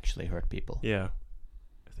they actually hurt people. yeah,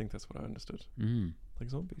 I think that's what I understood, Mm. like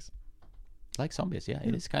zombies. Like zombies, yeah. It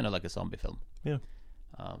Yeah. is kind of like a zombie film. Yeah.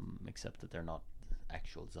 Except that they're not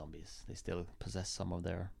actual zombies. They still possess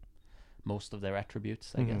most of their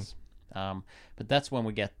attributes, I Mhm. guess. But that's when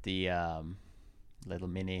we get the little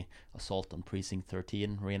mini assault on Precinct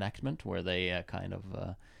 13 reenactment, where they kind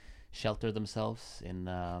of shelter themselves in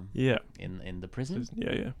Yeah, the prison,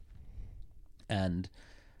 yeah. and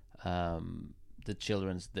the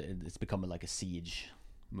it's become like a siege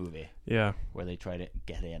movie Yeah, where they try to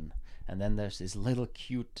get in, and then there's this little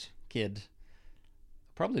cute kid,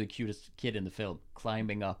 probably the cutest kid in the film,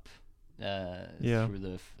 climbing up Yeah. through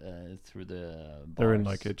the bars. they're in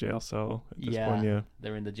like a jail cell at this point. Yeah,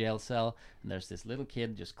 They're in the jail cell, and there's this little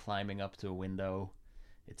kid just climbing up to a window.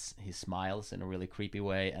 He smiles in a really creepy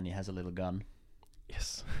way, and he has a little gun.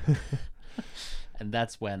 yes. And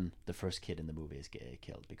that's when the first kid in the movie is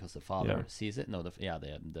killed, because the father Yeah. sees it. No,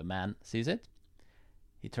 the man sees it.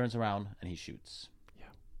 He turns around and he shoots.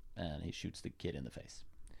 Yeah. And he shoots the kid in the face.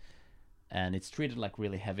 And it's treated like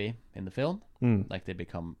really heavy in the film, Mm. like they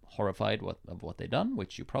become horrified of what they done,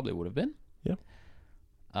 which you probably would have been. Yeah.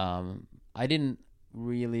 I didn't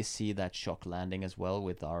really see that shock landing as well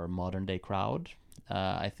with our modern day crowd.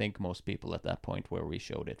 I think most people at that point where we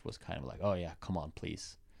showed it was kind of like, oh yeah, come on,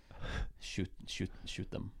 please, shoot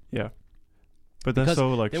them. Yeah, but they're Because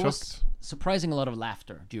so like there shocked. was surprising a lot of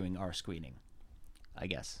laughter during our screening, I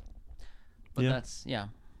guess. But Yeah. that's,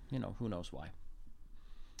 who knows why.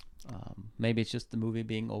 Maybe it's just the movie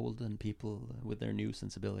being old and people with their new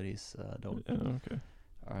sensibilities Okay.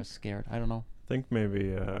 are scared. I don't know. I think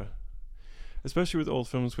maybe, especially with old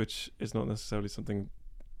films, which is not necessarily something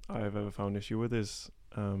I've ever found issue with, is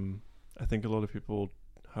I think a lot of people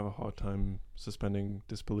have a hard time suspending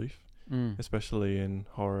disbelief, especially in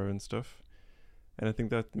horror and stuff. And I think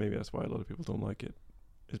that maybe that's why a lot of people don't like it,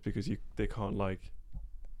 is because they can't like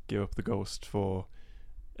give up the ghost for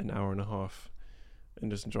an hour and a half and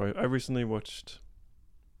just enjoy it. I recently watched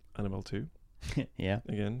Annabelle 2 Yeah.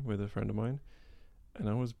 again with a friend of mine, and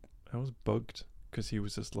I was bugged because he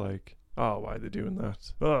was just like, oh, why are they doing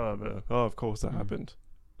that? Oh, of course that happened.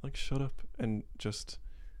 Like, shut up and just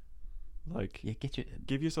like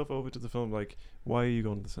give yourself over to the film. Like, why are you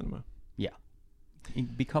going to the cinema?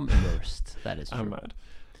 Become immersed. That is true. I'm mad.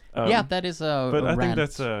 Yeah, that is a but I rant.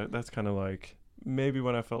 think that's kind of like maybe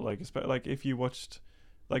when I felt like if you watched,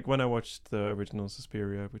 like when I watched the original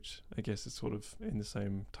Suspiria, which I guess is sort of in the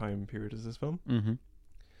same time period as this film. Mm-hmm.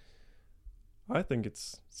 I think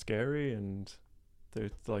it's scary and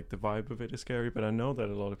like the vibe of it is scary, but I know that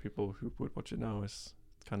a lot of people who would watch it now is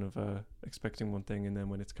kind of expecting one thing, and then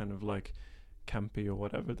when it's kind of like campy or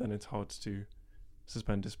whatever, then it's hard to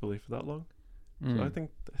suspend disbelief for that long. So I think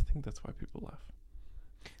that's why people laugh.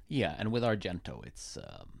 Yeah, and with Argento, it's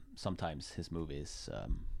sometimes his movies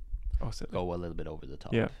Silly. go a little bit over the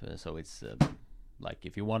top. Yeah. So it's like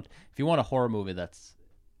if you want a horror movie that's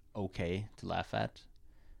okay to laugh at,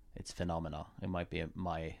 it's Phenomena. It might be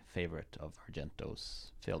my favorite of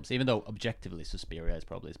Argento's films, even though objectively Suspiria is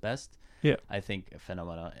probably his best. Yeah. I think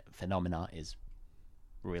Phenomena is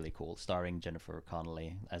really cool, starring Jennifer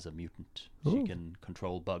Connelly as a mutant. She Ooh. can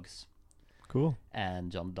control bugs, Cool.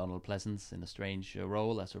 and John Donald Pleasance in a strange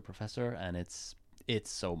role as her professor, and it's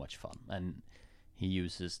so much fun. And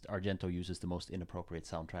Argento uses the most inappropriate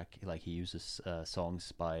soundtrack. Like, he uses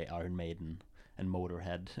songs by Iron Maiden and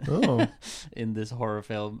Motorhead Oh. in this horror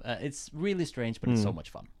film. It's really strange, but it's so much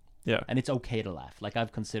fun. Yeah. And it's okay to laugh. Like,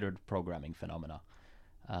 I've considered programming Phenomena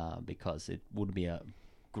because it would be a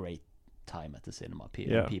great time at the cinema.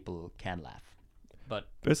 Yeah. People can laugh. But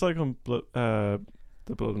It's like on the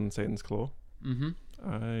Blood and Satan's Claw. mm-hmm.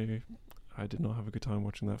 I did not have a good time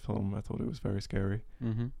watching that film. I thought it was very scary,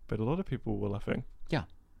 Mm-hmm. but a lot of people were laughing.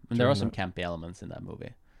 And there are During some campy elements in that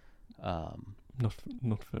movie. Not for Joel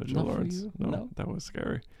Not for Lawrence. you? No, No. that was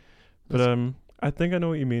scary. But I think I know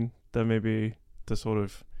what you mean. That maybe the sort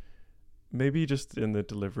of maybe just in the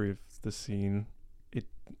delivery of the scene, it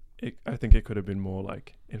I think it could have been more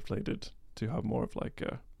like inflated to have more of like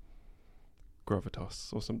a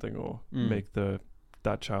gravitas or something, or make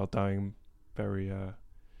that child dying very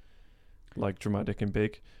like dramatic and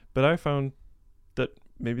big. But I found that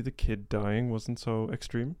maybe the kid dying wasn't so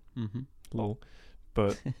extreme. Mm-hmm. Lol.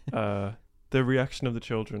 But the reaction of the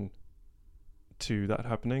children to that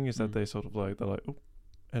happening is that they sort of like, they're like, oh,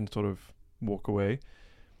 and sort of walk away.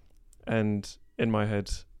 And in my head,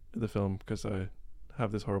 the film, because I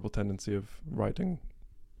have this horrible tendency of writing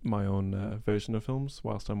my own version of films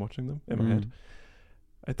whilst I'm watching them in my head,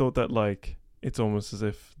 I thought that like it's almost as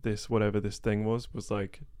if this, whatever this thing was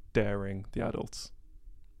like daring the adults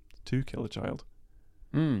to kill a child.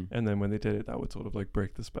 And then when they did it, that would sort of like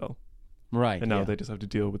break the spell. Right. And now yeah. they just have to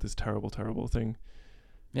deal with this terrible, terrible thing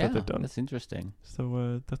that they've done. That's interesting.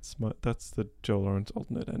 So that's the Joel Lawrence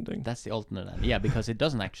alternate ending. That's the alternate end. Yeah, because it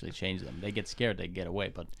doesn't actually change them. They get scared, they get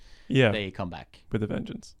away, but Yeah, they come back with a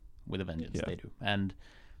vengeance. with a vengeance. Yeah. They do. And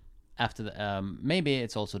after the maybe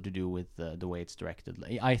it's also to do with the way it's directed.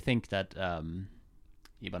 I think that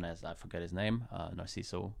Ibanez, I forget his name,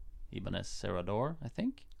 Narciso Ibanez Serrador, I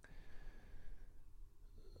think.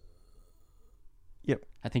 Yep.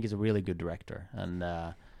 I think he's a really good director, and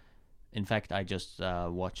in fact, I just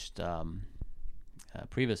watched a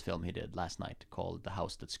previous film he did last night called The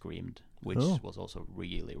House That Screamed, which was also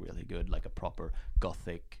really, really good, like a proper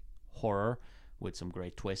gothic horror with some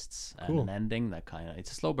great twists and Cool. an ending that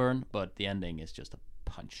it's a slow burn, but the ending is just a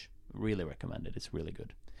punch. Really recommend it. It's really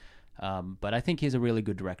good. But I think he's a really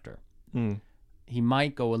good director. He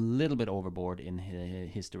might go a little bit overboard in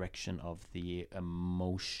his direction of the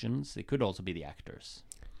emotions. It could also be the actors.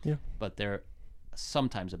 Yeah. But they're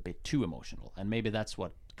sometimes a bit too emotional. And maybe that's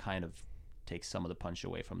what kind of takes some of the punch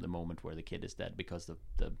away from the moment where the kid is dead, because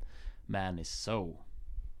the man is so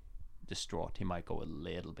distraught. He might go a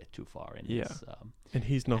little bit too far in his and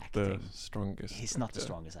he's not the acting. strongest. He's not the actor.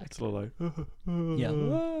 strongest actor. It's a little like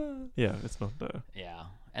Yeah. yeah. It's not the Yeah.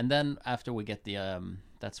 And then after we get the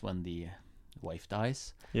that's when the wife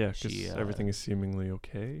dies. yeah, because She, everything is seemingly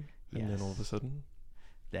okay, and then all of a Yes. sudden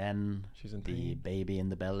Then she's in the pain. baby in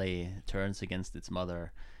the belly turns against its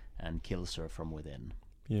mother and kills her from within.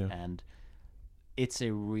 Yeah, And it's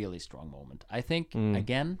a really strong moment. I think, Mm.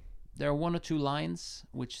 again, there are one or two lines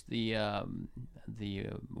which the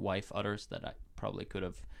wife utters that I probably could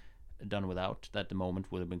have done without, that the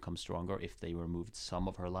moment would have become stronger if they removed some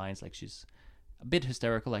of her lines. Like, she's a bit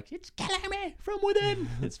hysterical, like, it's killing me from within.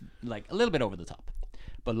 It's like a little bit over the top.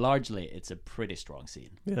 But largely, it's a pretty strong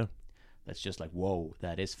scene. yeah, That's just like, whoa,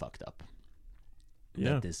 that is fucked up.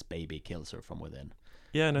 yeah, That this baby kills her from within.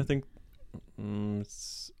 yeah. And I think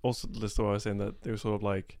it's also just what I was saying, that they were sort of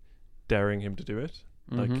like daring him to do it,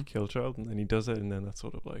 like Mhm. kill a child, and then he does it, and then that's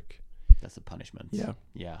sort of like That's the punishment. yeah,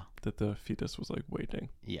 Yeah. that the fetus was like waiting.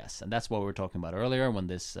 Yes, and that's what we were talking about earlier. When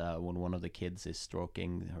when one of the kids is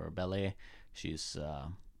stroking her belly, she's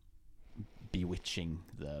bewitching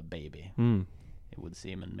the baby. It would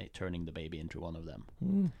seem, and turning the baby into one of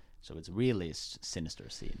them. So it's really a sinister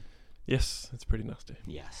scene. Yes, it's pretty nasty.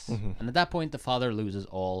 Yes, Mhm. and at that point, the father loses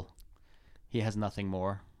all. He has nothing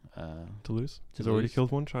more. To lose. To He's already lose.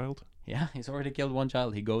 killed one child. Yeah, he's already killed one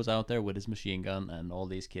child. He goes out there with his machine gun, and all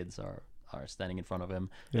these kids are are standing in front of him,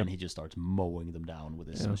 Yep. and he just starts mowing them down with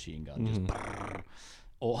his Yeah. machine gun. Just Mhm. brrr,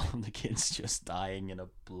 all of the kids just dying in a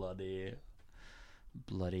bloody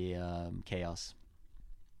chaos.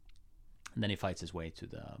 And then he fights his way to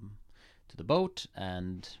the boat,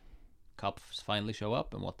 and cops finally show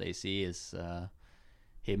up, and what they see is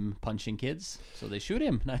him punching kids. So they shoot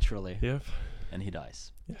him naturally, Yep. and he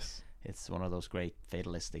dies. Yes. It's one of those great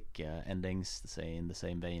fatalistic endings, say in the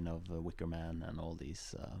same vein of Wicker Man and all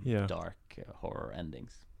these Yeah. dark horror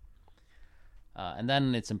endings. And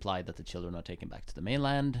then it's implied that the children are taken back to the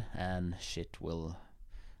mainland, and shit will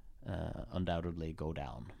undoubtedly go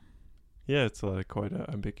down. Yeah, it's quite an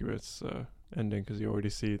ambiguous ending because you already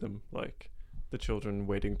see them, like the children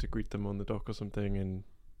waiting to greet them on the dock or something, and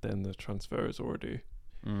then the transfer is already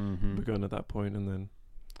Mm-hmm. begun at that point, and then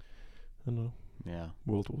I don't know, Yeah.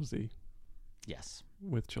 World War Z Yes.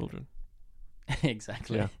 with children.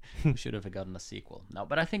 Exactly. Yeah. We should have gotten a sequel. No,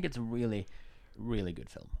 but I think it's a really, really good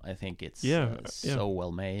film. I think it's Yeah, yeah. so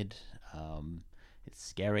well made. It's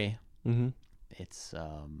scary. Mm-hmm. It's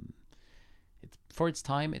for its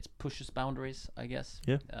time. It pushes boundaries, I guess.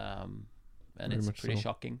 Yeah. And Very it's much pretty so.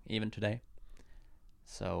 shocking even today.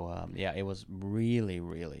 So yeah, it was really,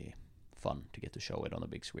 really fun to get to show it on a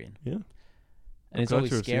big screen. Yeah. And I'm it's glad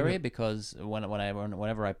always you were seeing scary it. because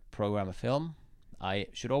whenever I program a film, I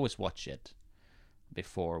should always watch it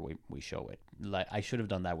before we show it. Like I should have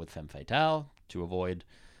done that with Femme Fatale to avoid,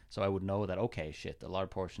 so I would know that okay, shit, a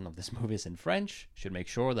large portion of this movie is in French. Should make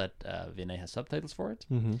sure that Vinay has subtitles for it.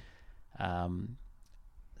 Mm-hmm.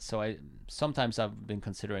 So sometimes I've been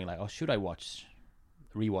considering like, oh, should I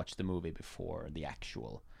rewatch the movie before the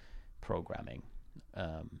actual programming?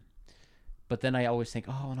 But then I always think,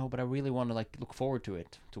 oh no, but I really want to like look forward to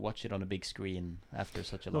it, to watch it on a big screen after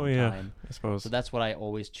such a long time. I suppose. So that's what I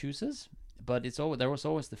always chooses. But there was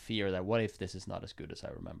always the fear that what if this is not as good as I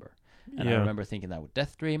remember? And I remember thinking that with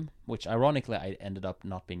Death Dream, which ironically I ended up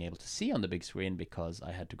not being able to see on the big screen because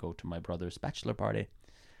I had to go to my brother's bachelor party,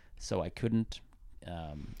 so I couldn't.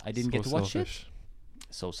 I didn't get to watch it.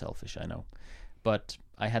 So selfish, I know. But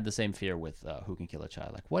I had the same fear with Who Can Kill a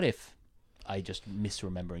Child. Like, what if I just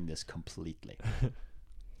misremembering this completely,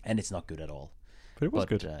 and it's not good at all. But it was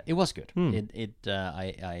good. It was good. Hmm.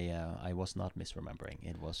 I was not misremembering.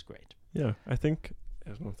 It was great. Yeah, I think, I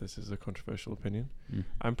don't know if this is a controversial opinion.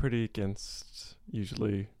 I'm pretty against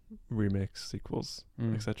usually remakes, sequels,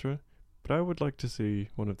 Mm. etc. But I would like to see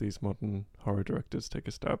one of these modern horror directors take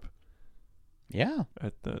a stab Yeah.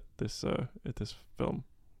 at this film.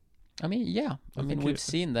 I mean, yeah. I mean, think we've it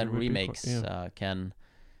seen that would be quite- remakes yeah. can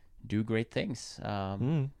do great things.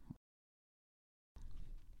 Mm.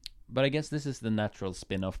 But I guess this is the natural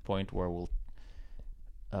spin-off point where we'll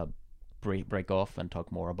break off and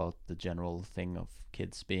talk more about the general thing of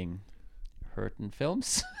kids being hurt in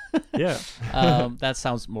films. Yeah. That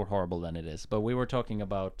sounds more horrible than it is. But we were talking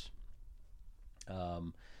about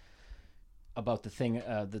the thing,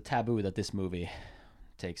 the taboo that this movie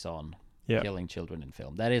takes on, Yeah. killing children in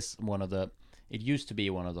film. That is one of the. It used to be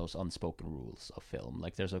one of those unspoken rules of film.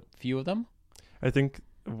 Like there's a few of them. I think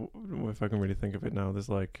if I can really think of it now, there's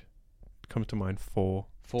come to mind four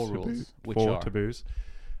Rules, which four are taboos.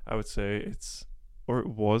 I would say it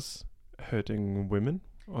was hurting women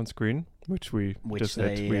on screen, which we which just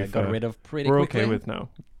said they got rid of pretty we're quickly. okay with now.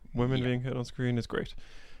 Women Yeah. being hurt on screen is great.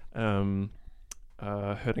 Hurting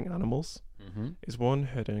animals Mm-hmm. is one.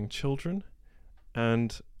 Hurting children,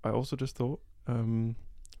 and I also just thought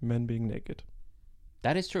men being naked.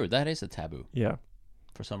 That is true. That is a taboo Yeah,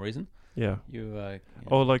 for some reason. yeah. You.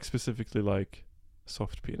 Or specifically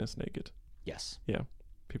soft penis naked. Yes.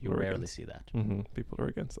 People You are rarely against. see that. People are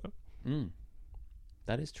against that.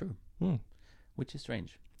 That is true. Mm. Which is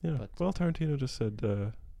strange. Yeah. But- Well, Tarantino just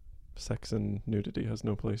said sex and nudity has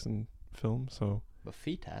no place in film, so But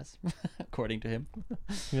feet has, according to him.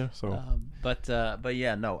 yeah. So But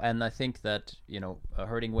yeah, no. And I think that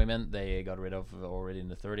hurting women they got rid of already in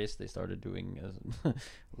the 30s. They started doing a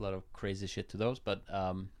lot of crazy shit to those. But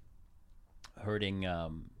hurting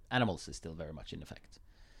animals is still very much in effect.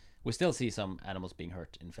 We still see some animals being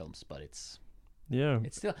hurt in films, but it's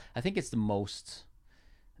still. I think it's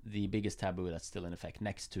the biggest taboo that's still in effect,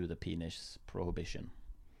 next to the penis prohibition.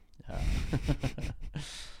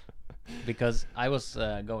 Because I was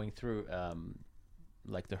going through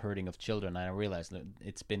the hurting of children, and I realized that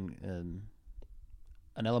it's been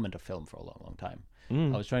an element of film for a long, long time.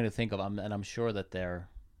 I was trying to think of, and I'm sure that there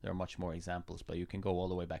are much more examples, but you can go all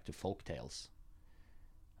the way back to folk tales.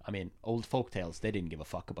 I mean, old folk tales, they didn't give a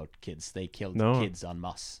fuck about kids. They killed kids en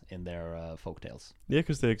masse in their folk tales. Yeah,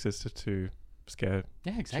 because they existed to scare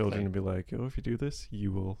Yeah, exactly. children and be like, oh, if you do this,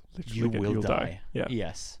 you will literally You'll die. Yeah.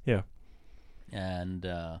 Yes. Yeah. and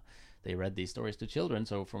they read these stories to children.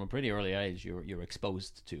 So from a pretty early age, you're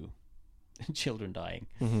exposed to children dying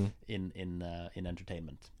in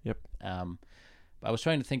entertainment. Yep. But I was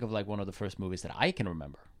trying to think of like one of the first movies that I can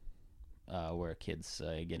remember where kids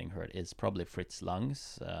getting hurt is probably Fritz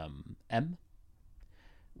Lang's M,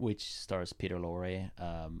 which stars Peter Lorre.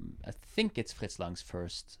 I think it's Fritz Lang's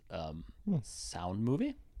first sound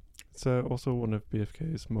movie. It's also one of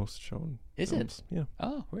BFK's most shown Is films. it? Yeah.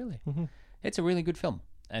 Oh, really? Mm-hmm. It's a really good film,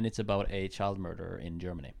 and it's about a child murderer in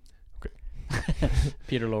Germany. Okay.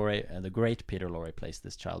 Peter Lorre, the great Peter Lorre, plays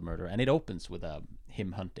this child murderer, and it opens with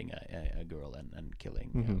him hunting a girl and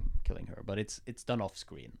killing her. But it's done off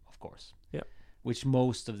screen, of course. Yeah. Which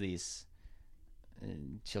most of these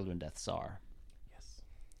children deaths are. Yes.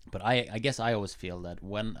 But I guess I always feel that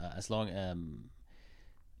when as long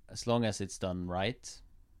as it's done right,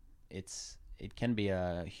 it can be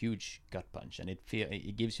a huge gut punch, and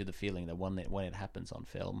it gives you the feeling that when it happens on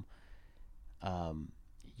film,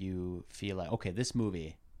 you feel like, okay, this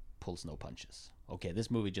movie pulls no punches. Okay, this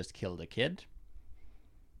movie just killed a kid.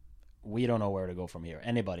 We don't know where to go from here.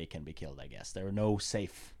 Anybody can be killed, I guess. There are no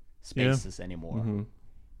safe spaces anymore,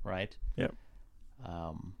 right? Yep.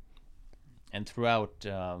 And throughout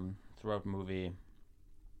movie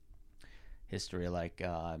history, like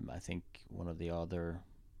I think one of the other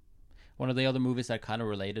movies that kind of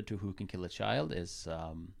related to Who Can Kill a Child is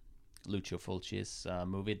Lucio Fulci's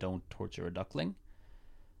movie Don't Torture a Duckling,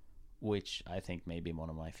 which I think may be one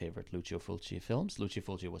of my favorite Lucio Fulci films. Lucio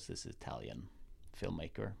Fulci was this Italian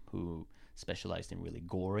filmmaker who specialized in really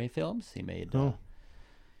gory films. He made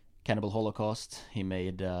Cannibal Holocaust. He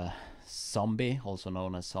made Zombie, also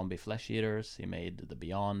known as Zombie Flesh Eaters. He made The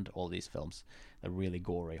Beyond. All these films are really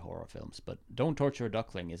gory horror films. But Don't Torture a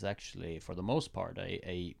Duckling is actually, for the most part,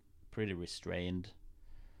 a pretty restrained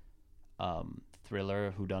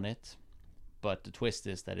thriller whodunit. But the twist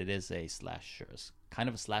is that it is a slasher, kind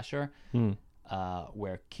of a slasher,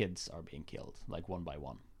 where kids are being killed, like one by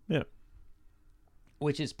one. Yeah.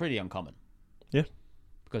 Which is pretty uncommon. Yeah.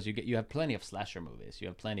 Because you have plenty of slasher movies. You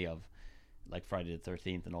have plenty of like Friday the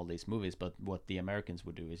 13th and all these movies, but what the Americans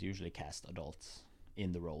would do is usually cast adults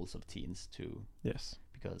in the roles of teens too. Yes.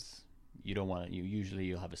 Because you don't want to,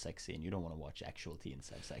 you have a sex scene. You don't want to watch actual teens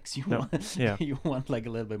have sex. You want like a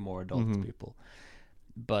little bit more adult people.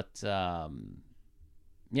 But Don't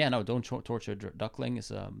Torture Duckling is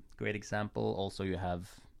a great example. Also, you have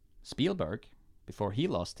Spielberg. Before he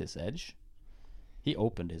lost his edge, he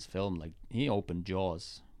opened his film like he opened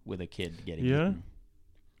Jaws with a kid getting eaten.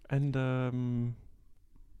 And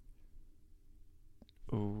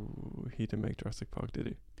he didn't make Jurassic Park, did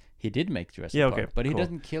he? He did make Jurassic Park, but he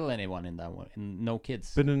doesn't kill anyone in that one. No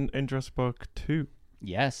kids. But in Jurassic Park 2,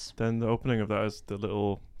 yes. Then the opening of that is the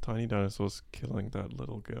little tiny dinosaurs killing that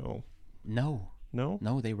little girl. No,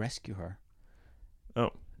 they rescue her.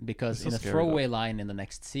 Oh, because in a throwaway line in the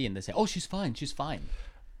next scene, they say, "Oh, she's fine. She's fine."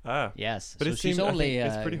 Ah, yes. But so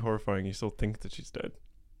it's pretty horrifying. You still think that she's dead.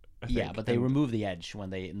 But they remove the edge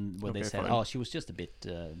when they said, fine. "Oh, she was just a bit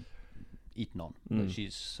eaten on, but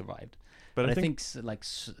she's survived." But I think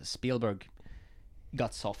Spielberg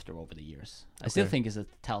got softer over the years. I still think he's a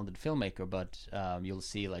talented filmmaker, but you'll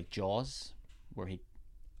see like Jaws, where he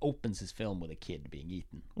opens his film with a kid being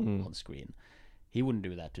eaten on screen. He wouldn't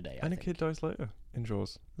do that today. And a kid dies later in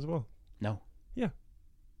Jaws as well. No. Yeah.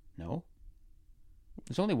 No.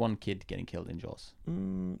 There's only one kid getting killed in Jaws.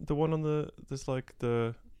 The one on there's like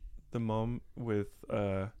the mom with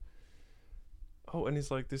and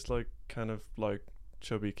he's like this like kind of like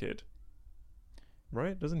chubby kid.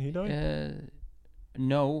 Right? Doesn't he die?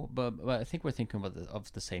 No, but I think we're thinking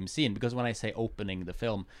of the same scene, because when I say opening the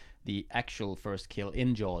film, the actual first kill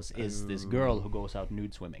in Jaws is this girl who goes out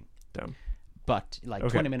nude swimming. Damn. But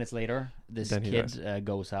 20 minutes later, this then kid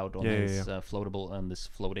goes out on his floatable on this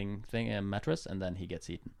floating thing mattress, and then he gets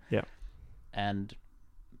eaten. Yeah.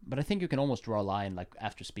 But I think you can almost draw a line like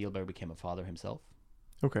after Spielberg became a father himself.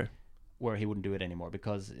 Okay. Where he wouldn't do it anymore,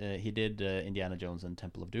 because he did Indiana Jones and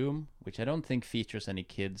Temple of Doom, which I don't think features any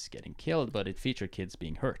kids getting killed, but it featured kids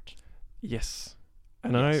being hurt. Yes.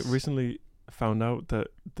 And I recently found out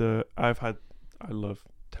that I love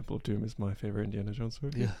Temple of Doom is my favorite Indiana Jones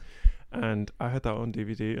movie. Yeah. And I had that on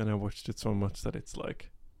DVD and I watched it so much that it's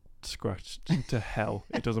like scratched to hell.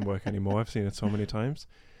 It doesn't work anymore. I've seen it so many times.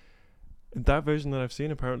 That version that I've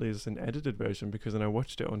seen apparently is an edited version, because then I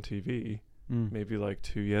watched it on TV maybe like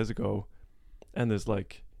 2 years ago, and there's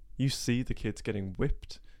like, you see the kids getting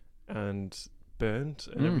whipped and burnt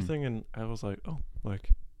and everything, and I was like, oh, like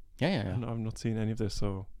I'm not seeing any of this.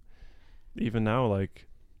 So even now, like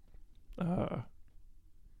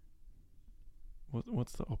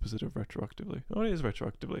what's the opposite of retroactively? Oh, it is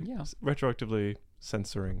retroactively. Yeah. Retroactively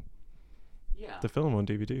censoring Yeah. the film on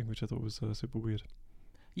DVD, which I thought was super weird.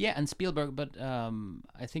 Yeah, and Spielberg, but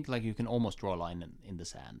I think like you can almost draw a line in the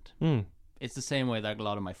sand. Mm. It's the same way that a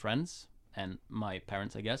lot of my friends and my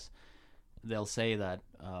parents, I guess, they'll say that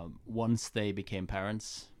once they became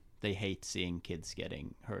parents, they hate seeing kids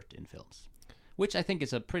getting hurt in films, which I think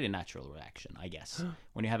is a pretty natural reaction, I guess.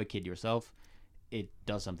 When you have a kid yourself, it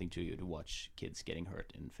does something to you to watch kids getting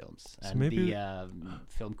hurt in films. So And maybe- the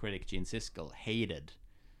film critic Gene Siskel hated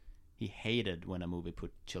when a movie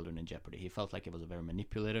put children in jeopardy. He felt like it was a very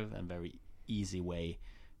manipulative and very easy way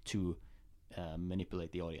to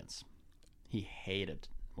manipulate the audience. He hated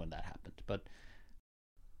when that happened. But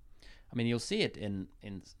I mean, you'll see it in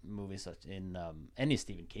movies such in any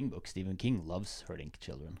Stephen King book. Stephen King loves hurting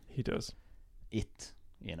children. He does. It,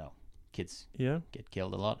 kids Yeah. get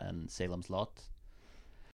killed a lot, and Salem's Lot.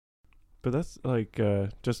 But that's like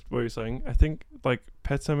just what you're saying. I think like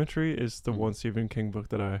Pet Sematary is the Mm. one Stephen King book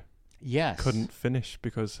that I Yes. couldn't finish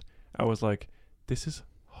because I was like, this is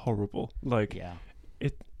horrible. Like Yeah.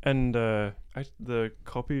 and the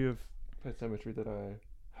copy of Pet Sematary that I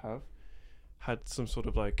have had some sort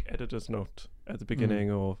of like editor's note at the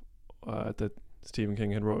beginning or that Stephen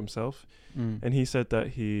King had wrote himself, and he said that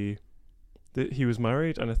he was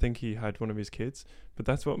married and I think he had one of his kids, but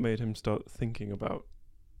that's what made him start thinking about,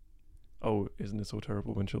 oh, isn't it so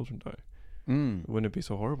terrible when children die? Wouldn't it be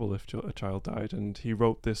so horrible if a child died? And he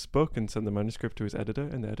wrote this book and sent the manuscript to his editor,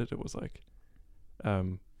 and the editor was like,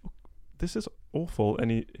 this is awful.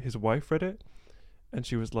 And his wife read it, and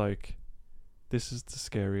she was like, this is the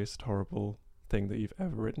scariest, horrible thing that you've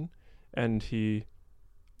ever written. And he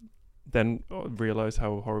then realized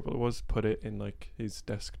how horrible it was, put it in like his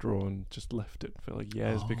desk drawer and just left it for like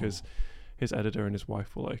years because his editor and his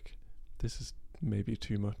wife were like, this is maybe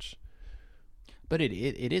too much. But it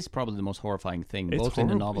is probably the most horrifying thing, It's both in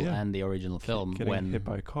the horrible, novel yeah. and the original film. Getting when hit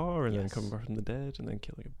by a car and then Yes. coming back from the dead and then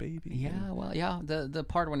killing a baby. Yeah, well, yeah, the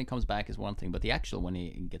part when he comes back is one thing, but the actual when he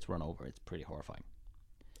gets run over, it's pretty horrifying.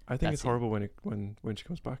 I think That's it's it. horrible when she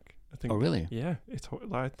comes back. I think. Oh, really? Yeah, it's.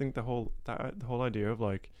 I think the whole idea of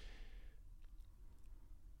like.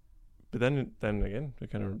 But then again, we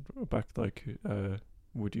kind of back like,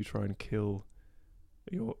 would you try and kill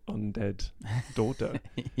your undead daughter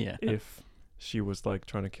Yeah. if she was like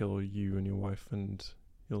trying to kill you and your wife and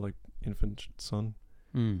your like infant son?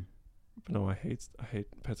 Mm. But no, I hate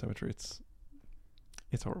Pet Sematary.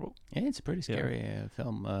 It's horrible. Yeah, it's a pretty Yeah. scary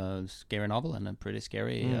film, scary novel, and a pretty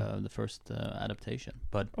scary the first adaptation.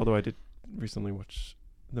 But Although I did recently watch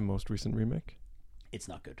the most recent remake. it's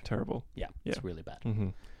not good. Terrible. Yeah, Yeah. it's really bad. Mm-hmm.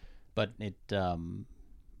 But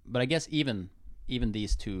but I guess even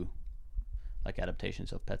these two, like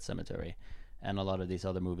adaptations of Pet Sematary, and a lot of these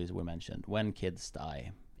other movies we mentioned, when kids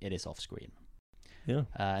die, it is off screen. Yeah.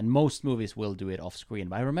 And most movies will do it off screen.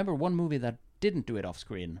 But I remember one movie that didn't do it off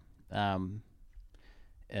screen.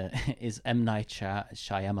 Is M. Night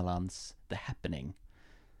Shyamalan's The Happening,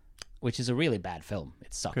 which is a really bad film.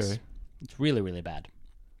 It sucks. Okay. It's really, really bad.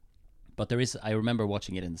 But I remember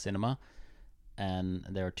watching it in the cinema, and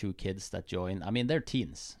there are two kids that join. I mean, they're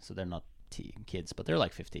teens, so they're not kids, but they're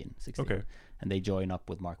like 15, 16. Okay. And they join up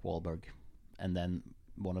with Mark Wahlberg, and then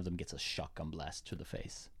one of them gets a shotgun blast to the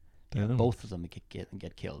face. Damn. Both of them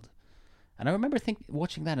get killed. And I remember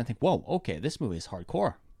watching that and think, whoa, okay, this movie is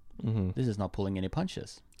hardcore. Mm-hmm. This is not pulling any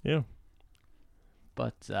punches. Yeah.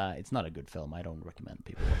 But it's not a good film. I don't recommend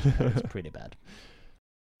people watching it. It's pretty bad.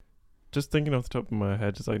 Just thinking off the top of my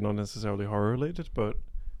head, it's like not necessarily horror related, but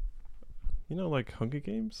like Hunger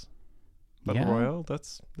Games, Battle Yeah. Royale.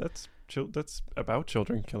 That's about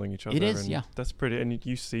children killing each other. It is, and yeah. That's pretty, and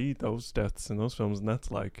you see those deaths in those films, and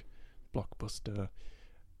that's like blockbuster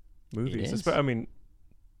movies. is. I mean,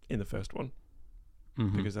 in the first one,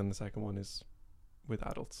 Mhm. because then the second one is with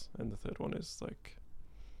adults, and the third one is like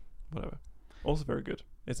whatever. Also very good.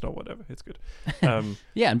 It's not whatever. It's good.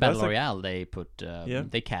 Yeah, and Battle that's like- Royale, they put Yeah.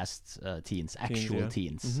 they cast teens, actual yeah.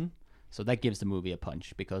 teens. Mm-hmm. So that gives the movie a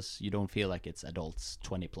punch because you don't feel like it's adults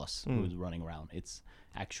 20 plus who's running around. It's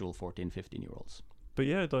actual 14, 15-year-olds. But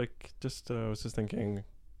yeah, like just I was just thinking,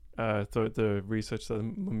 the research that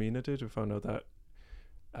Momina did, we found out that,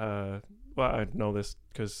 well, I know this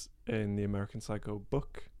because in the American Psycho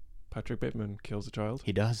book, Patrick Bateman kills a child.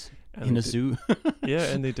 He does And in a they- zoo. Yeah,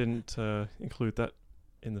 and they didn't include that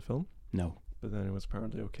in the film. No. but then it was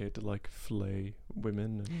apparently okay to like flay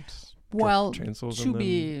women and Well, drop chainsaws to on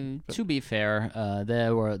them. to be fair,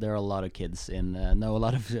 there are a lot of kids in a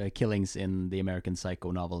lot of killings in the American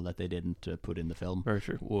Psycho novel that they didn't put in the film, Very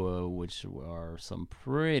true. which are some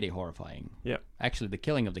pretty horrifying. Yeah. Actually, the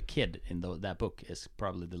killing of the kid in that book is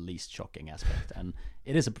probably the least shocking aspect, and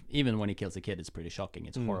it is even when he kills the kid, it's pretty shocking.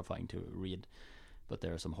 It's horrifying to read, but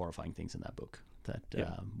there are some horrifying things in that book that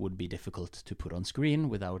would be difficult to put on screen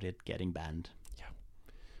without it getting banned.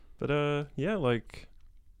 But yeah, like,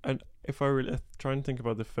 and if I really try and think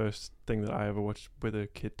about the first thing that I ever watched with a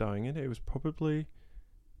kid dying in it, it was probably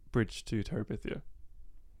Bridge to Terabithia.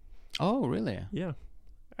 Oh, really? Yeah,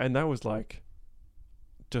 and that was like,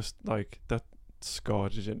 just like that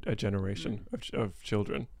scarred a generation of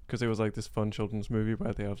children, because it was like this fun children's movie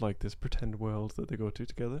where they have like this pretend world that they go to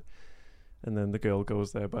together, and then the girl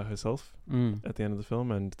goes there by herself at the end of the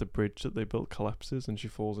film, and the bridge that they built collapses, and she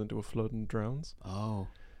falls into a flood and drowns. Oh.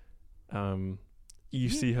 You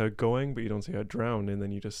see her going, but you don't see her drown, and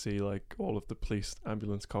then you just see like all of the police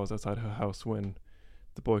ambulance cars outside her house when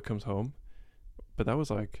the boy comes home. But that was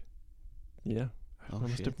like, I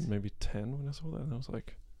must have been maybe 10 when I saw that, and I was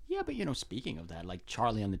like, yeah, but speaking of that, like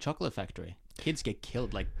Charlie and the Chocolate Factory, kids get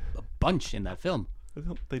killed like a bunch in that film.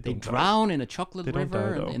 they They don't drown in a chocolate They don't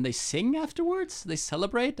river, die, though. and they sing afterwards. They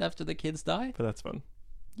celebrate after the kids die. but that's fun.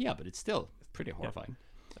 Yeah, but it's still pretty horrifying.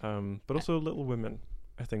 But also Little Women,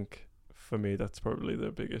 I think for me that's probably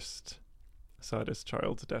the biggest, saddest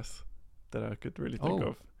child death that I could really think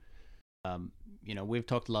of. We've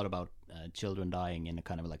talked a lot about children dying in a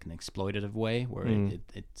kind of like an exploitative way, where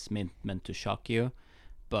it's meant to shock you,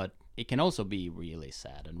 but it can also be really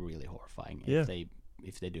sad and really horrifying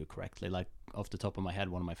if they do it correctly. Like off the top of my head,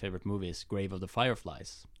 one of my favorite movies, Grave of the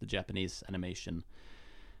Fireflies, the Japanese animated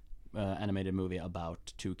movie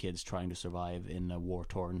about two kids trying to survive in a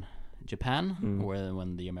war-torn Japan,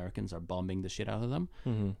 when the Americans are bombing the shit out of them.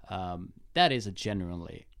 That is a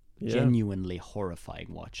genuinely horrifying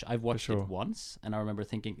watch. I've watched it once, and I remember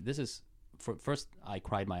thinking, this is first I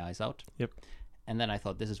cried my eyes out. Yep. And then I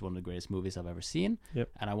thought, this is one of the greatest movies I've ever seen. Yep.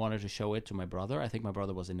 And I wanted to show it to my brother. I think my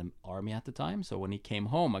brother was in the army at the time, so when he came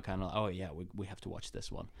home, I kind of, we have to watch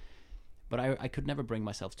this one. But I could never bring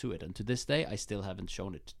myself to it, and to this day I still haven't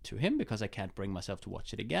shown it to him, because I can't bring myself to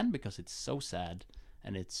watch it again, because it's so sad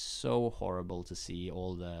and it's so horrible to see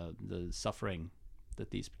all the suffering that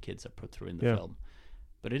these kids are put through in the film.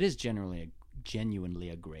 But it is genuinely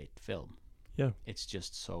a great film. Yeah. It's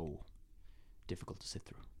just so difficult to sit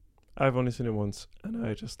through. I've only seen it once, and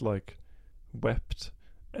I just like wept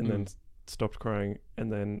and then stopped crying, and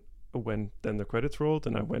then when the credits rolled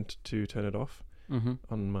and I went to turn it off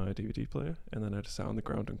on my DVD player, and then I just sat on the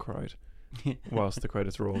ground and cried whilst the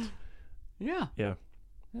credits rolled. Yeah, that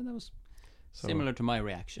was similar to my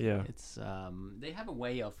reaction. Yeah. It's they have a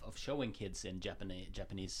way of showing kids in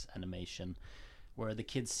Japanese animation where the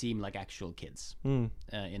kids seem like actual kids.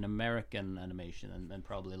 In American animation and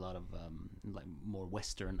probably a lot of like more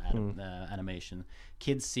Western animation,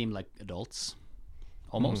 kids seem like adults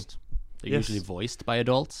almost. They're usually voiced by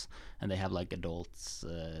adults, and they have like adults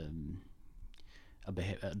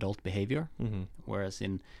adult behavior. Whereas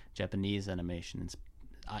in Japanese animation,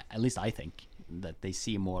 at least I think that they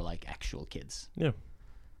seem more like actual kids. Yeah.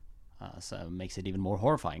 So it makes it even more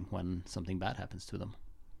horrifying when something bad happens to them.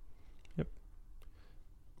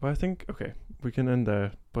 Well, I think we can end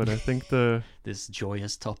there, but I think this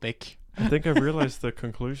joyous topic. I think I've realized the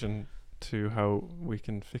conclusion to how we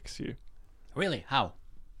can fix you. Really? How?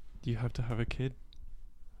 You have to have a kid.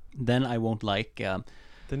 Then I won't like.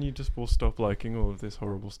 Then you just will stop liking all of this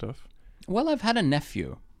horrible stuff. Well, I've had a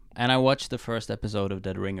nephew, and I watched the first episode of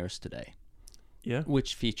Dead Ringers today. Yeah.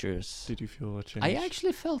 Which features. Did you feel a change? I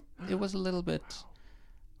actually felt it was a little bit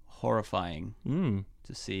horrifying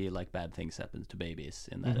to see like bad things happen to babies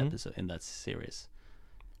in that episode, in that series.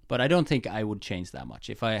 But I don't think I would change that much.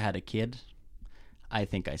 If I had a kid, I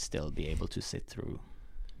think I'd still be able to sit through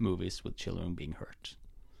movies with children being hurt.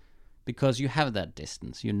 Because you have that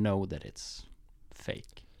distance, you know that it's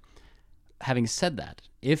fake. Having said that,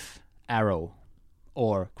 if Arrow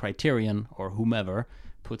or Criterion or whomever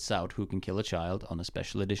puts out Who Can Kill a Child on a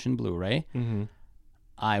special edition Blu-ray,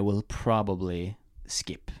 I will probably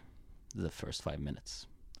skip the first 5 minutes.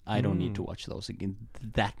 I don't need to watch those again,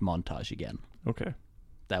 that montage again. Okay.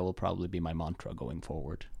 That will probably be my mantra going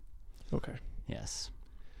forward. Okay. Yes.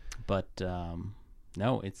 But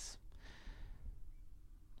no,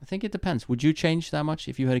 I think it depends. Would you change that much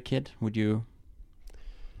if you had a kid? Would you?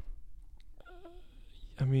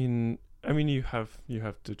 I mean, you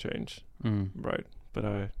have to change, right? But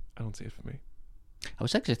I don't see it for me. I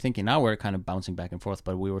was actually thinking, now we're kind of bouncing back and forth,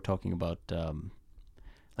 but we were talking about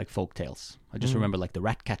like folk tales. I just remember like the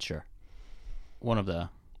Rat Catcher. One of the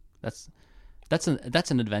that's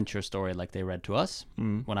an adventure story like they read to us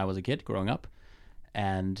when I was a kid growing up,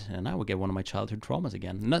 and I would get one of my childhood traumas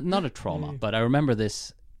again. Not a trauma, but I remember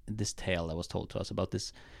this tale that was told to us about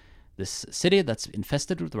this city that's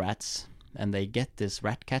infested with rats, and they get this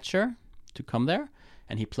rat catcher to come there,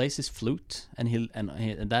 and he plays his flute, and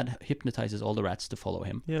that hypnotizes all the rats to follow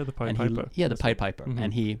him. Yeah, the Pied Piper. The Pied Piper,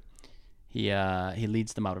 and he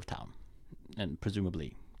leads them out of town, and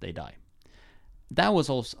presumably they die. That was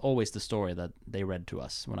also always the story that they read to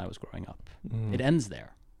us when I was growing up. It ends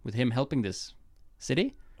there with him helping this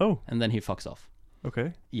city. Oh, and then he fucks off.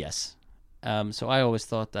 Okay. Yes. So I always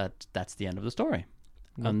thought that that's the end of the story,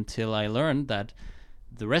 until I learned that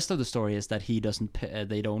the rest of the story is that he doesn't.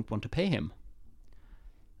 They don't want to pay him.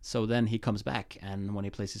 So then he comes back, and when he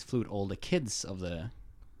plays his flute, all the kids of the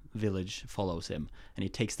village follows him, and he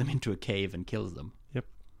takes them into a cave and kills them. Yep.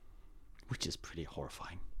 Which is pretty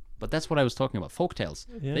horrifying. But that's what I was talking about. Folktales.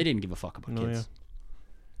 Yeah. They didn't give a fuck about kids.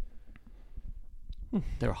 Yeah.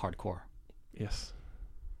 They're hardcore. Yes.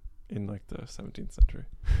 In like the 17th century.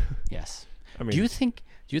 Yes. I mean, do you think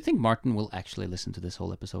Martin will actually listen to this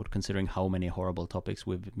whole episode, considering how many horrible topics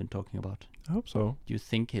we've been talking about? I hope so. Do you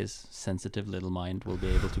think his sensitive little mind will be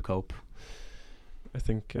able to cope? I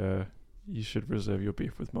think you should reserve your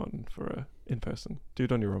beef with Martin for in person. Do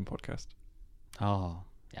it on your own podcast. Oh,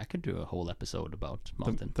 yeah, I could do a whole episode about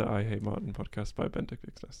Martin. The I Hate Martin podcast by Benedict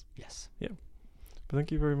Ixness. Yes. Yeah. But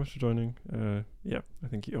thank you very much for joining. Yeah, I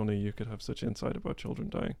think only you could have such insight about children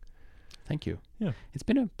dying. Thank you. Yeah. It's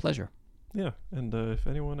been a pleasure. Yeah, and if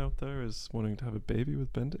anyone out there is wanting to have a baby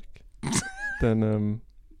with Benedict, then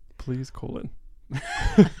please call in.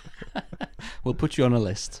 We'll put you on a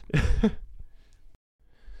list.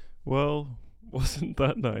 Well, wasn't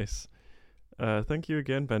that nice? Thank you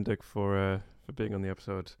again, Benedict, for being on the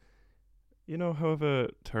episode. You know,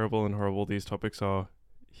 however terrible and horrible these topics are,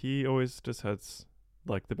 he always just has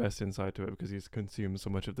like the best insight to it because he's consumed so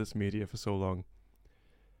much of this media for so long,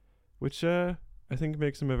 which I think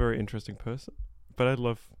makes him a very interesting person. But I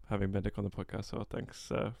love having Benedict on the podcast, so thanks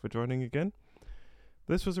for joining again.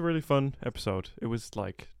 This was a really fun episode. It was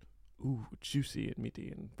like, juicy and meaty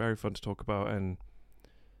and very fun to talk about. And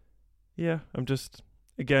yeah, I'm just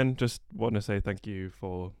want to say thank you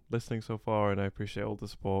for listening so far, and I appreciate all the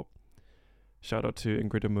support. Shout out to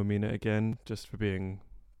Ingrid and Momina again, just for being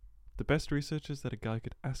the best researchers that a guy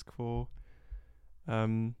could ask for.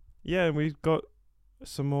 Yeah, and we've got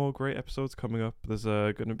some more great episodes coming up. There's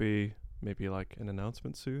going to be maybe like an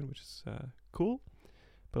announcement soon, which is cool.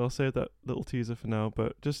 But I'll save that little teaser for now.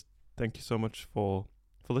 But just thank you so much for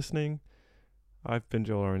listening. I've been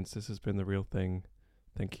Joel Lawrence. This has been The Real Thing.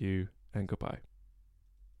 Thank you and goodbye.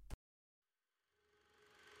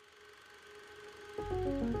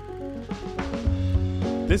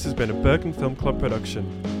 This has been a Bergen Film Club production.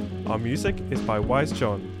 Our music is by Wise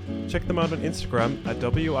John. Check them out on Instagram at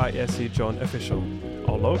WISEJohnOfficial.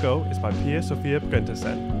 Our logo is by Pia Sofia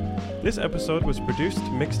Brentersen. This episode was produced,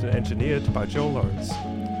 mixed and engineered by Joel Lawrence.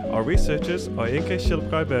 Our researchers are Inke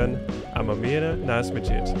Schilbrai-Bern and Mamina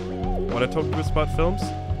Nazmajid. Want to talk to us about films?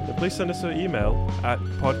 Then please send us an email at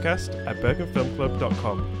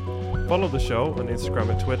podcast@bergenfilmclub.com. Follow the show on Instagram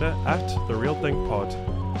and Twitter at TheRealThingPod.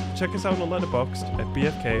 Check us out on Letterboxd at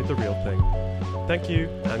BFK The Real Thing. Thank you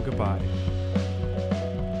and goodbye.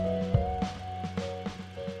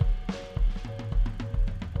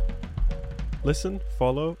 Listen,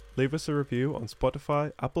 follow, leave us a review on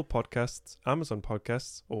Spotify, Apple Podcasts, Amazon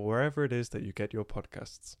Podcasts, or wherever it is that you get your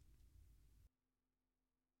podcasts.